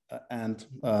and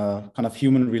kind of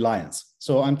human reliance.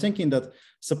 So I'm thinking that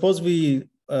suppose we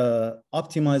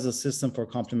optimize a system for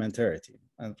complementarity.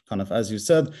 And kind of, as you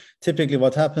said, typically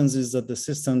what happens is that the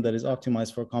system that is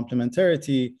optimized for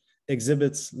complementarity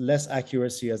exhibits less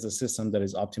accuracy as a system that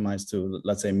is optimized to,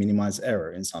 let's say, minimize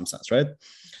error in some sense, right?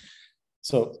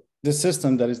 So the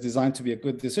system that is designed to be a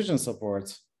good decision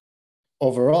support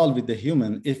overall with the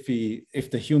human, if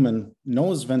the human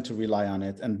knows when to rely on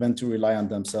it and when to rely on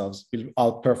themselves, will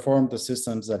outperform the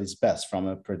systems that is best from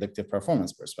a predictive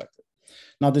performance perspective.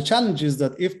 Now, the challenge is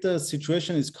that if the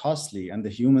situation is costly and the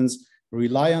humans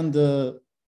rely on the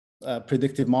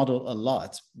predictive model a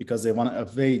lot because they want to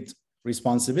evade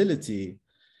responsibility,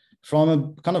 from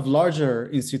a kind of larger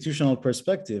institutional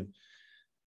perspective,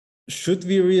 should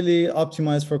we really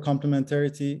optimize for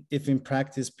complementarity if in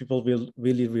practice people will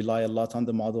really rely a lot on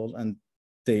the model and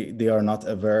they are not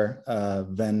aware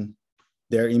when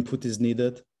their input is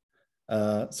needed?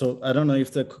 So I don't know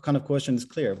if the kind of question is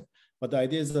clear, but the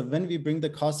idea is that when we bring the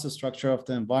cost structure of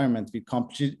the environment,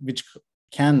 which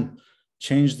can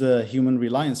change the human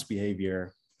reliance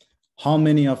behavior, how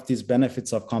many of these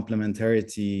benefits of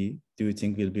complementarity do you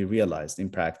think will be realized in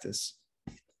practice?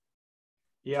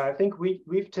 Yeah, I think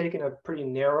we've taken a pretty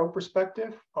narrow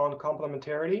perspective on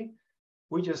complementarity.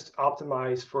 We just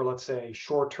optimize for, let's say,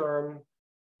 short-term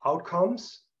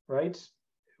outcomes, right?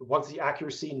 What's the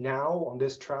accuracy now on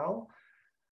this trial?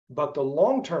 But the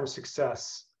long-term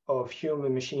success of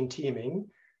human-machine teaming,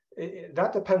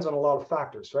 that depends on a lot of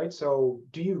factors, right? So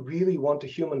do you really want a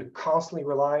human to constantly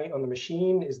rely on the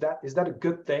machine? Is that a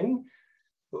good thing?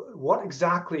 What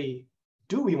exactly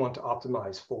do we want to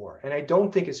optimize for? And I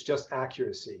don't think it's just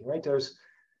accuracy, right? There's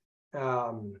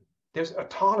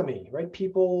autonomy, right?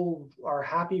 People are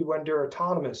happy when they're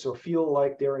autonomous or feel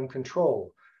like they're in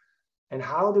control. And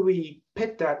how do we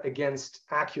pit that against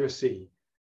accuracy?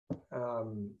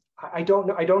 I don't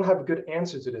know. I don't have a good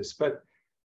answer to this, but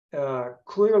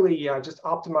clearly, just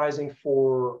optimizing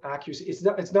for accuracy,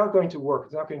 it's not going to work.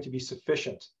 It's not going to be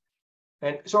sufficient.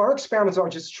 And so our experiments are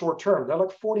just short term. They're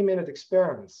like 40-minute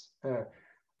experiments.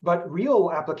 But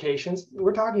real applications,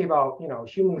 we're talking about, you know,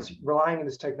 humans relying on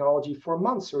this technology for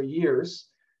months or years,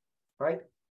 right?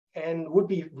 And would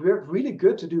be really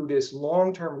good to do this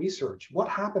long-term research. What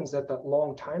happens at that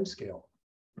long time scale?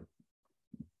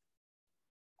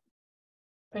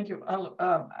 Thank you.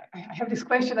 I have this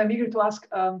question I'm eager to ask.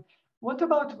 What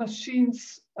about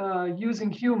machines using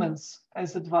humans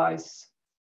as advice?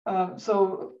 Are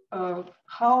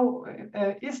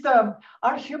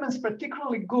humans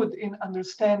particularly good in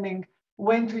understanding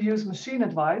when to use machine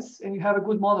advice, and you have a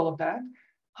good model of that?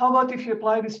 How about if you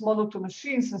apply this model to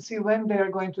machines and see when they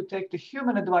are going to take the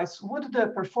human advice? Would the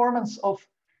performance of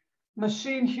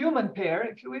machine-human pair,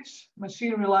 if you wish,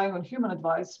 machine relying on human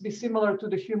advice, be similar to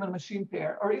the human-machine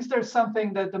pair? Or is there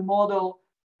something that the model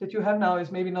that you have now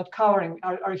is maybe not covering?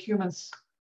 Are humans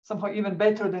somehow even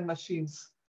better than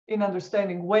machines in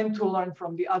understanding when to learn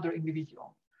from the other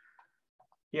individual?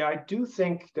 Yeah, I do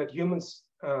think that humans,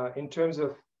 in terms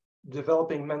of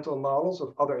developing mental models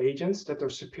of other agents, that they're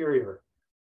superior.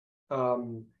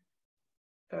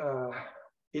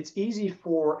 It's easy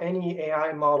for any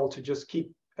AI model to just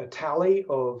keep a tally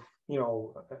of, you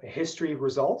know, a history of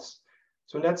results.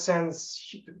 So in that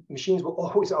sense, machines will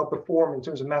always outperform in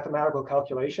terms of mathematical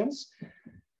calculations.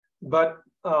 But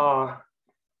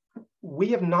we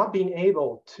have not been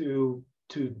able to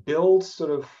build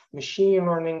sort of machine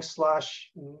learning /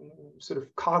 sort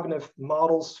of cognitive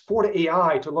models for the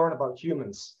AI to learn about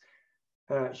humans.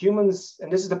 Humans,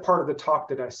 and this is the part of the talk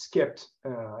that I skipped.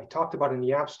 I talked about in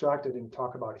the abstract, I didn't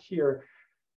talk about it here.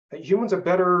 Humans are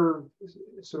better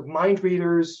sort of mind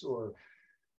readers, or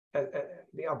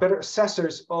they are better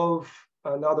assessors of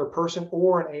another person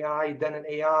or an AI than an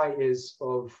AI is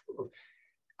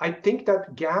I think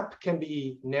that gap can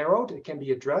be narrowed, it can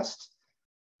be addressed.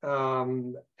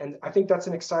 And I think that's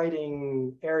an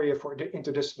exciting area for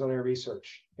interdisciplinary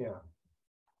research. Yeah.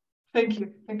 Thank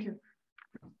you. Thank you.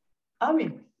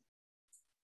 Ami.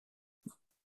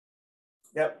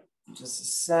 Yep, just a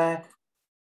sec.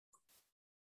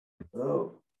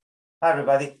 Oh, hi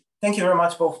everybody. Thank you very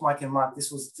much, both Mike and Mark.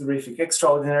 This was terrific,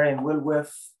 extraordinary, and well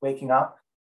worth waking up.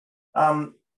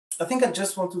 I think I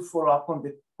just want to follow up on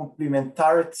the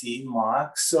complementarity,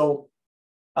 Mark. So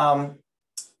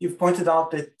you've pointed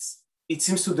out that it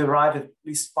seems to derive at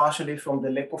least partially from the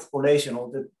lack of correlation, or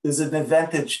that there's an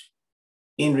advantage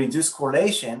in reduced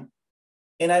correlation.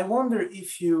 And I wonder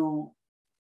if you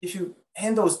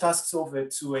hand those tasks over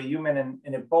to a human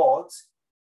and a bot,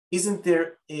 isn't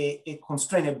there a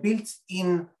constraint, a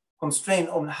built-in constraint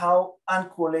on how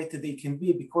uncorrelated they can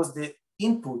be, because the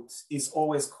input is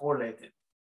always correlated.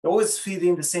 They always feed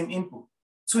in the same input.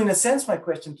 So in a sense, my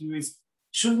question to you is,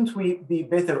 shouldn't we be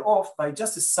better off by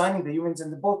just assigning the humans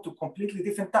and the bot to completely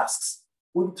different tasks?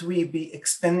 Wouldn't we be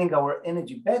expending our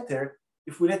energy better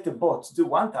if we let the bot do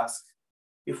one task,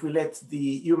 if we let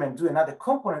the human do another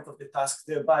component of the task,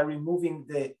 thereby removing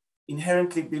the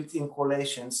inherently built-in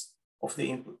correlations of the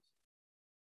input?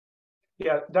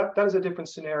 Yeah, that is a different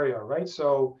scenario, right?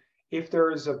 So if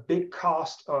there is a big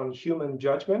cost on human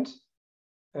judgment,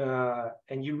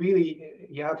 and you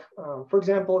have, for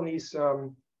example, in these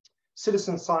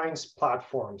citizen science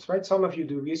platforms, right? Some of you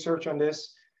do research on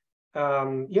this.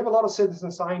 You have a lot of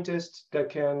citizen scientists that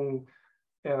can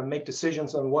make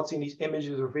decisions on what's in these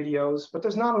images or videos, but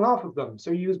there's not enough of them. So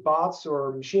you use bots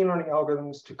or machine learning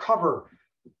algorithms to cover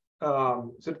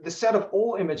so the set of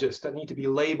all images that need to be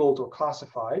labeled or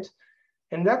classified.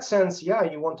 In that sense, yeah,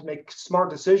 you want to make smart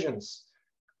decisions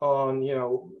on,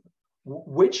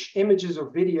 which images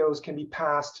or videos can be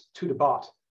passed to the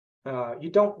bot. You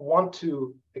don't want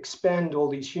to expend all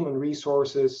these human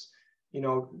resources,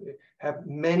 have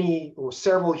many or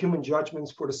several human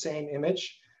judgments for the same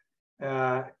image.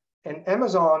 And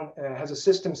Amazon has a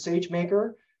system,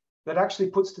 SageMaker, that actually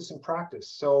puts this in practice.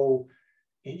 So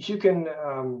you can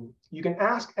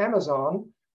ask Amazon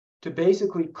to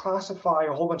basically classify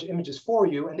a whole bunch of images for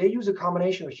you, and they use a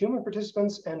combination of human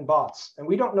participants and bots. And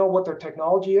we don't know what their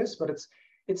technology is, but it's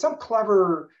some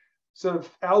clever sort of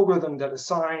algorithm that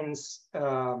assigns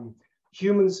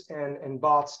humans and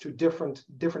bots to different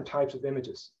types of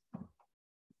images.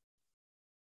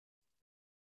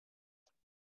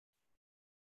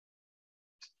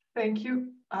 Thank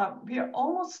you. We are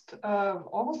almost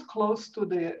close to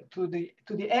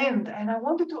the end, and I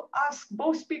wanted to ask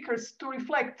both speakers to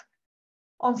reflect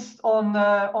on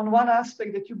one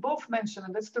aspect that you both mentioned,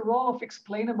 and that's the role of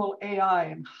explainable AI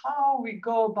and how we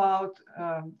go about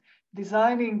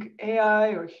designing AI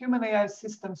or human AI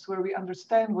systems where we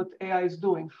understand what AI is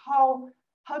doing. How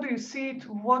do you see it?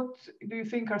 What do you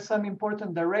think are some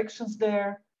important directions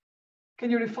there?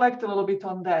 Can you reflect a little bit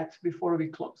on that before we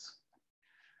close?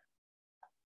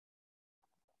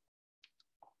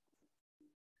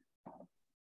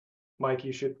 Mike,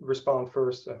 you should respond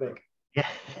first, I think. Yeah.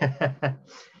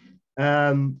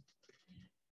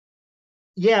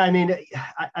 Yeah,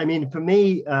 I mean, for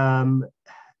me,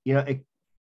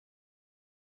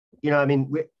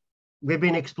 we've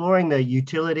been exploring the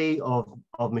utility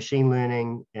of machine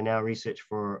learning in our research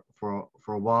for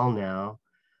a while now,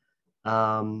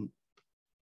 and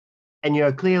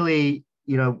clearly,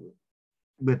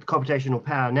 with computational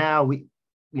power now, we,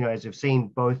 as we've seen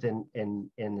both in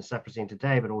the stuff presented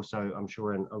today, but also I'm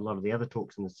sure in a lot of the other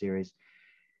talks in the series,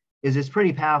 is it's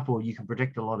pretty powerful. You can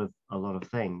predict a lot of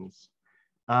things.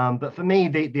 But for me,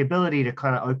 the ability to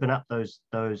kind of open up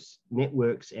those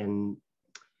networks and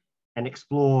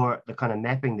explore the kind of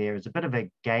mapping there is a bit of a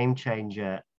game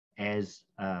changer as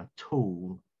a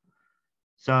tool.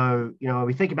 So,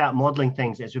 we think about modeling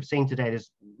things, as we've seen today,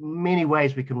 there's many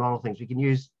ways we can model things. We can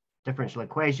use differential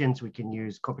equations, we can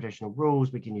use computational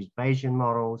rules, we can use Bayesian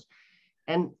models.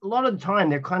 And a lot of the time,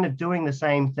 they're kind of doing the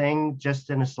same thing,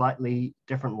 just in a slightly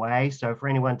different way. So for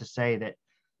anyone to say that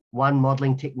one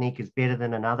modeling technique is better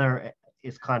than another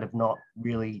is kind of not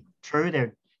really true.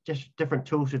 They're just different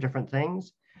tools for different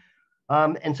things.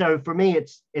 And so for me,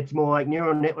 it's more like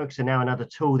neural networks are now another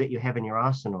tool that you have in your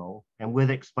arsenal. And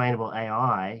with explainable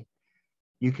AI,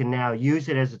 you can now use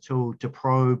it as a tool to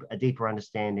probe a deeper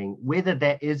understanding, whether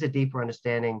that is a deeper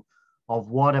understanding of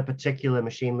what a particular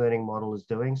machine learning model is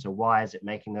doing. So why is it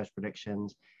making those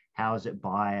predictions? How is it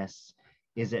biased?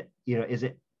 Is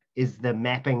the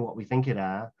mapping what we think it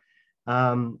are?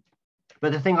 But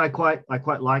the thing I quite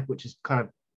like, which is kind of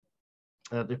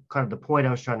the kind of the point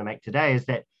I was trying to make today is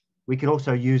that we can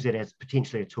also use it as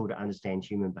potentially a tool to understand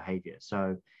human behavior.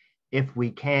 So if we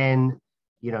can,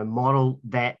 model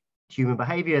that human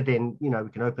behavior, then, we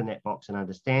can open that box and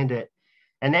understand it.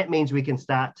 And that means we can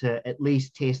start to at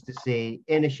least test to see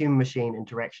in a human machine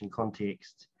interaction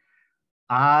context,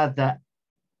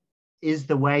 is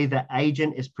the way the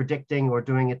agent is predicting or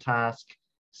doing a task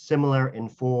similar in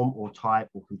form or type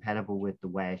or compatible with the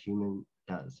way a human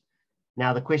does.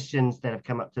 Now, the questions that have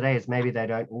come up today is maybe they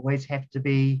don't always have to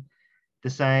be the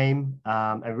same.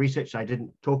 And research I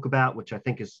didn't talk about, which I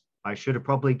think I should have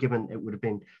probably given, it would have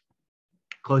been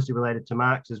closely related to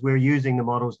Mark's, is we're using the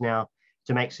models now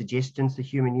to make suggestions to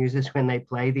human users when they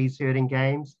play these herding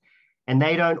games. And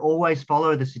they don't always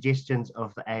follow the suggestions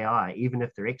of the AI, even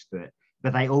if they're expert,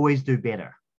 but they always do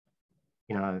better,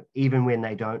 even when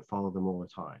they don't follow them all the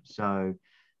time. So,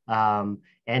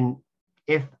 and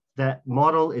if the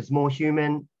model is more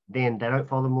human, then they don't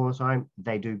follow them all the time,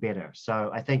 they do better. So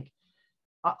I think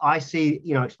I see,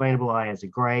 explainable AI as a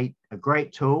great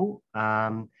tool.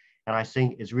 And I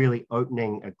think it's really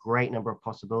opening a great number of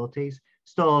possibilities.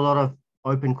 Still a lot of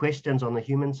open questions on the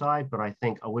human side, but I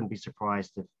think I wouldn't be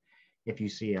surprised if you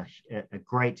see a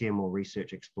great deal more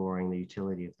research exploring the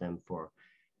utility of them for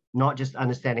not just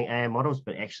understanding AI models,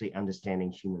 but actually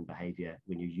understanding human behavior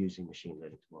when you're using machine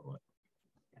learning to model it.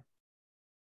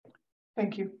 Yeah.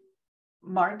 Thank you.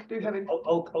 Mark, do you have any?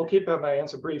 I'll keep my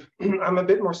answer brief. I'm a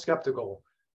bit more skeptical.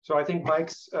 So I think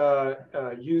Mike's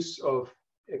use of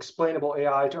explainable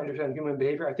AI to understand human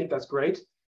behavior, I think that's great.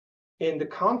 In the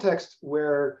context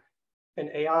where an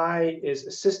AI is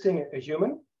assisting a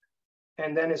human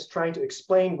and then is trying to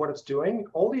explain what it's doing,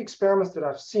 all the experiments that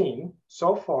I've seen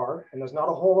so far, and there's not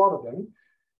a whole lot of them,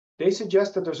 they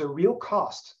suggest that there's a real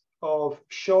cost of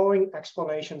showing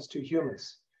explanations to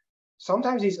humans.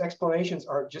 Sometimes these explanations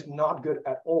are just not good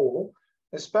at all,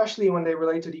 especially when they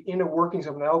relate to the inner workings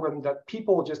of an algorithm that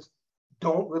people just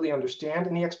don't really understand,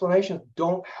 and the explanations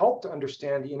don't help to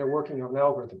understand the inner working of an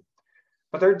algorithm.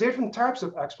 But there are different types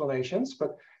of explanations,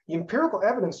 but the empirical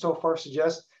evidence so far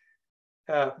suggests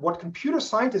what computer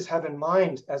scientists have in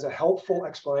mind as a helpful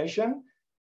explanation,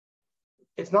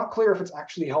 it's not clear if it's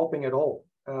actually helping at all.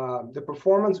 The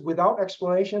performance without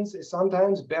explanations is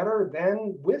sometimes better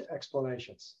than with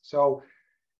explanations. So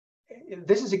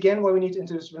this is again why we need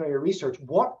interdisciplinary research.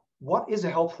 What is a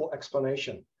helpful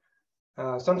explanation?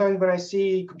 Sometimes when I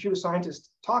see computer scientists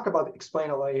talk about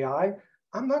explainable AI,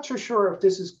 I'm not so sure if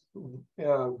this is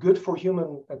good for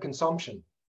human consumption.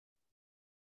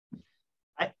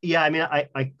 I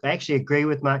actually agree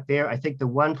with Mark there. I think the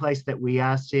one place that we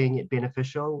are seeing it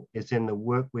beneficial is in the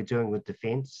work we're doing with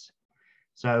defense.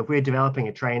 So if we're developing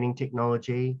a training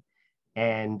technology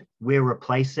and we're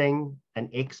replacing an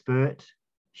expert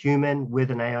human with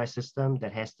an AI system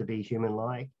that has to be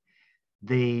human-like,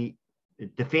 the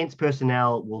defense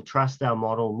personnel will trust our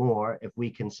model more if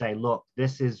we can say, look,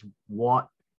 this is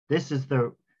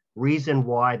the reason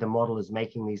why the model is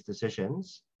making these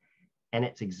decisions. And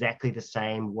it's exactly the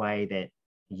same way that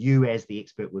you as the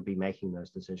expert would be making those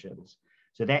decisions.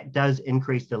 So that does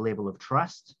increase the level of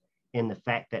trust in the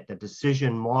fact that the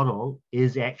decision model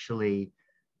is actually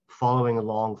following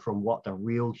along from what the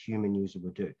real human user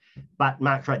would do. But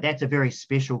Mark's right, that's a very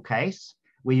special case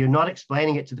where you're not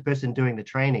explaining it to the person doing the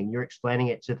training, you're explaining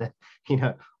it to the,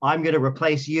 I'm going to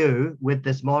replace you with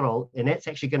this model, and it's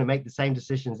actually going to make the same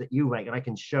decisions that you make, and I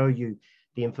can show you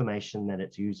the information that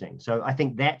it's using. So I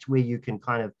think that's where you can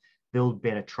kind of build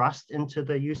better trust into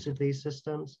the use of these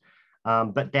systems.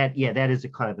 But that is a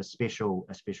kind of a special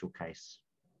case.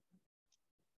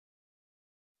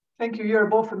 Thank you. You're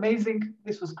both amazing.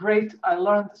 This was great. I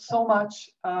learned so much.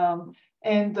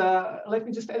 And let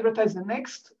me just advertise the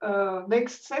next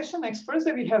session. Next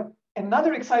Thursday, we have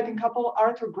another exciting couple,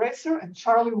 Arthur Gresser and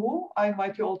Charlie Wu. I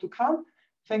invite you all to come.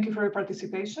 Thank you for your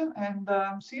participation,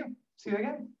 and see you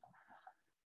again.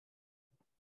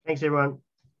 Thanks, everyone.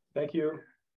 Thank you.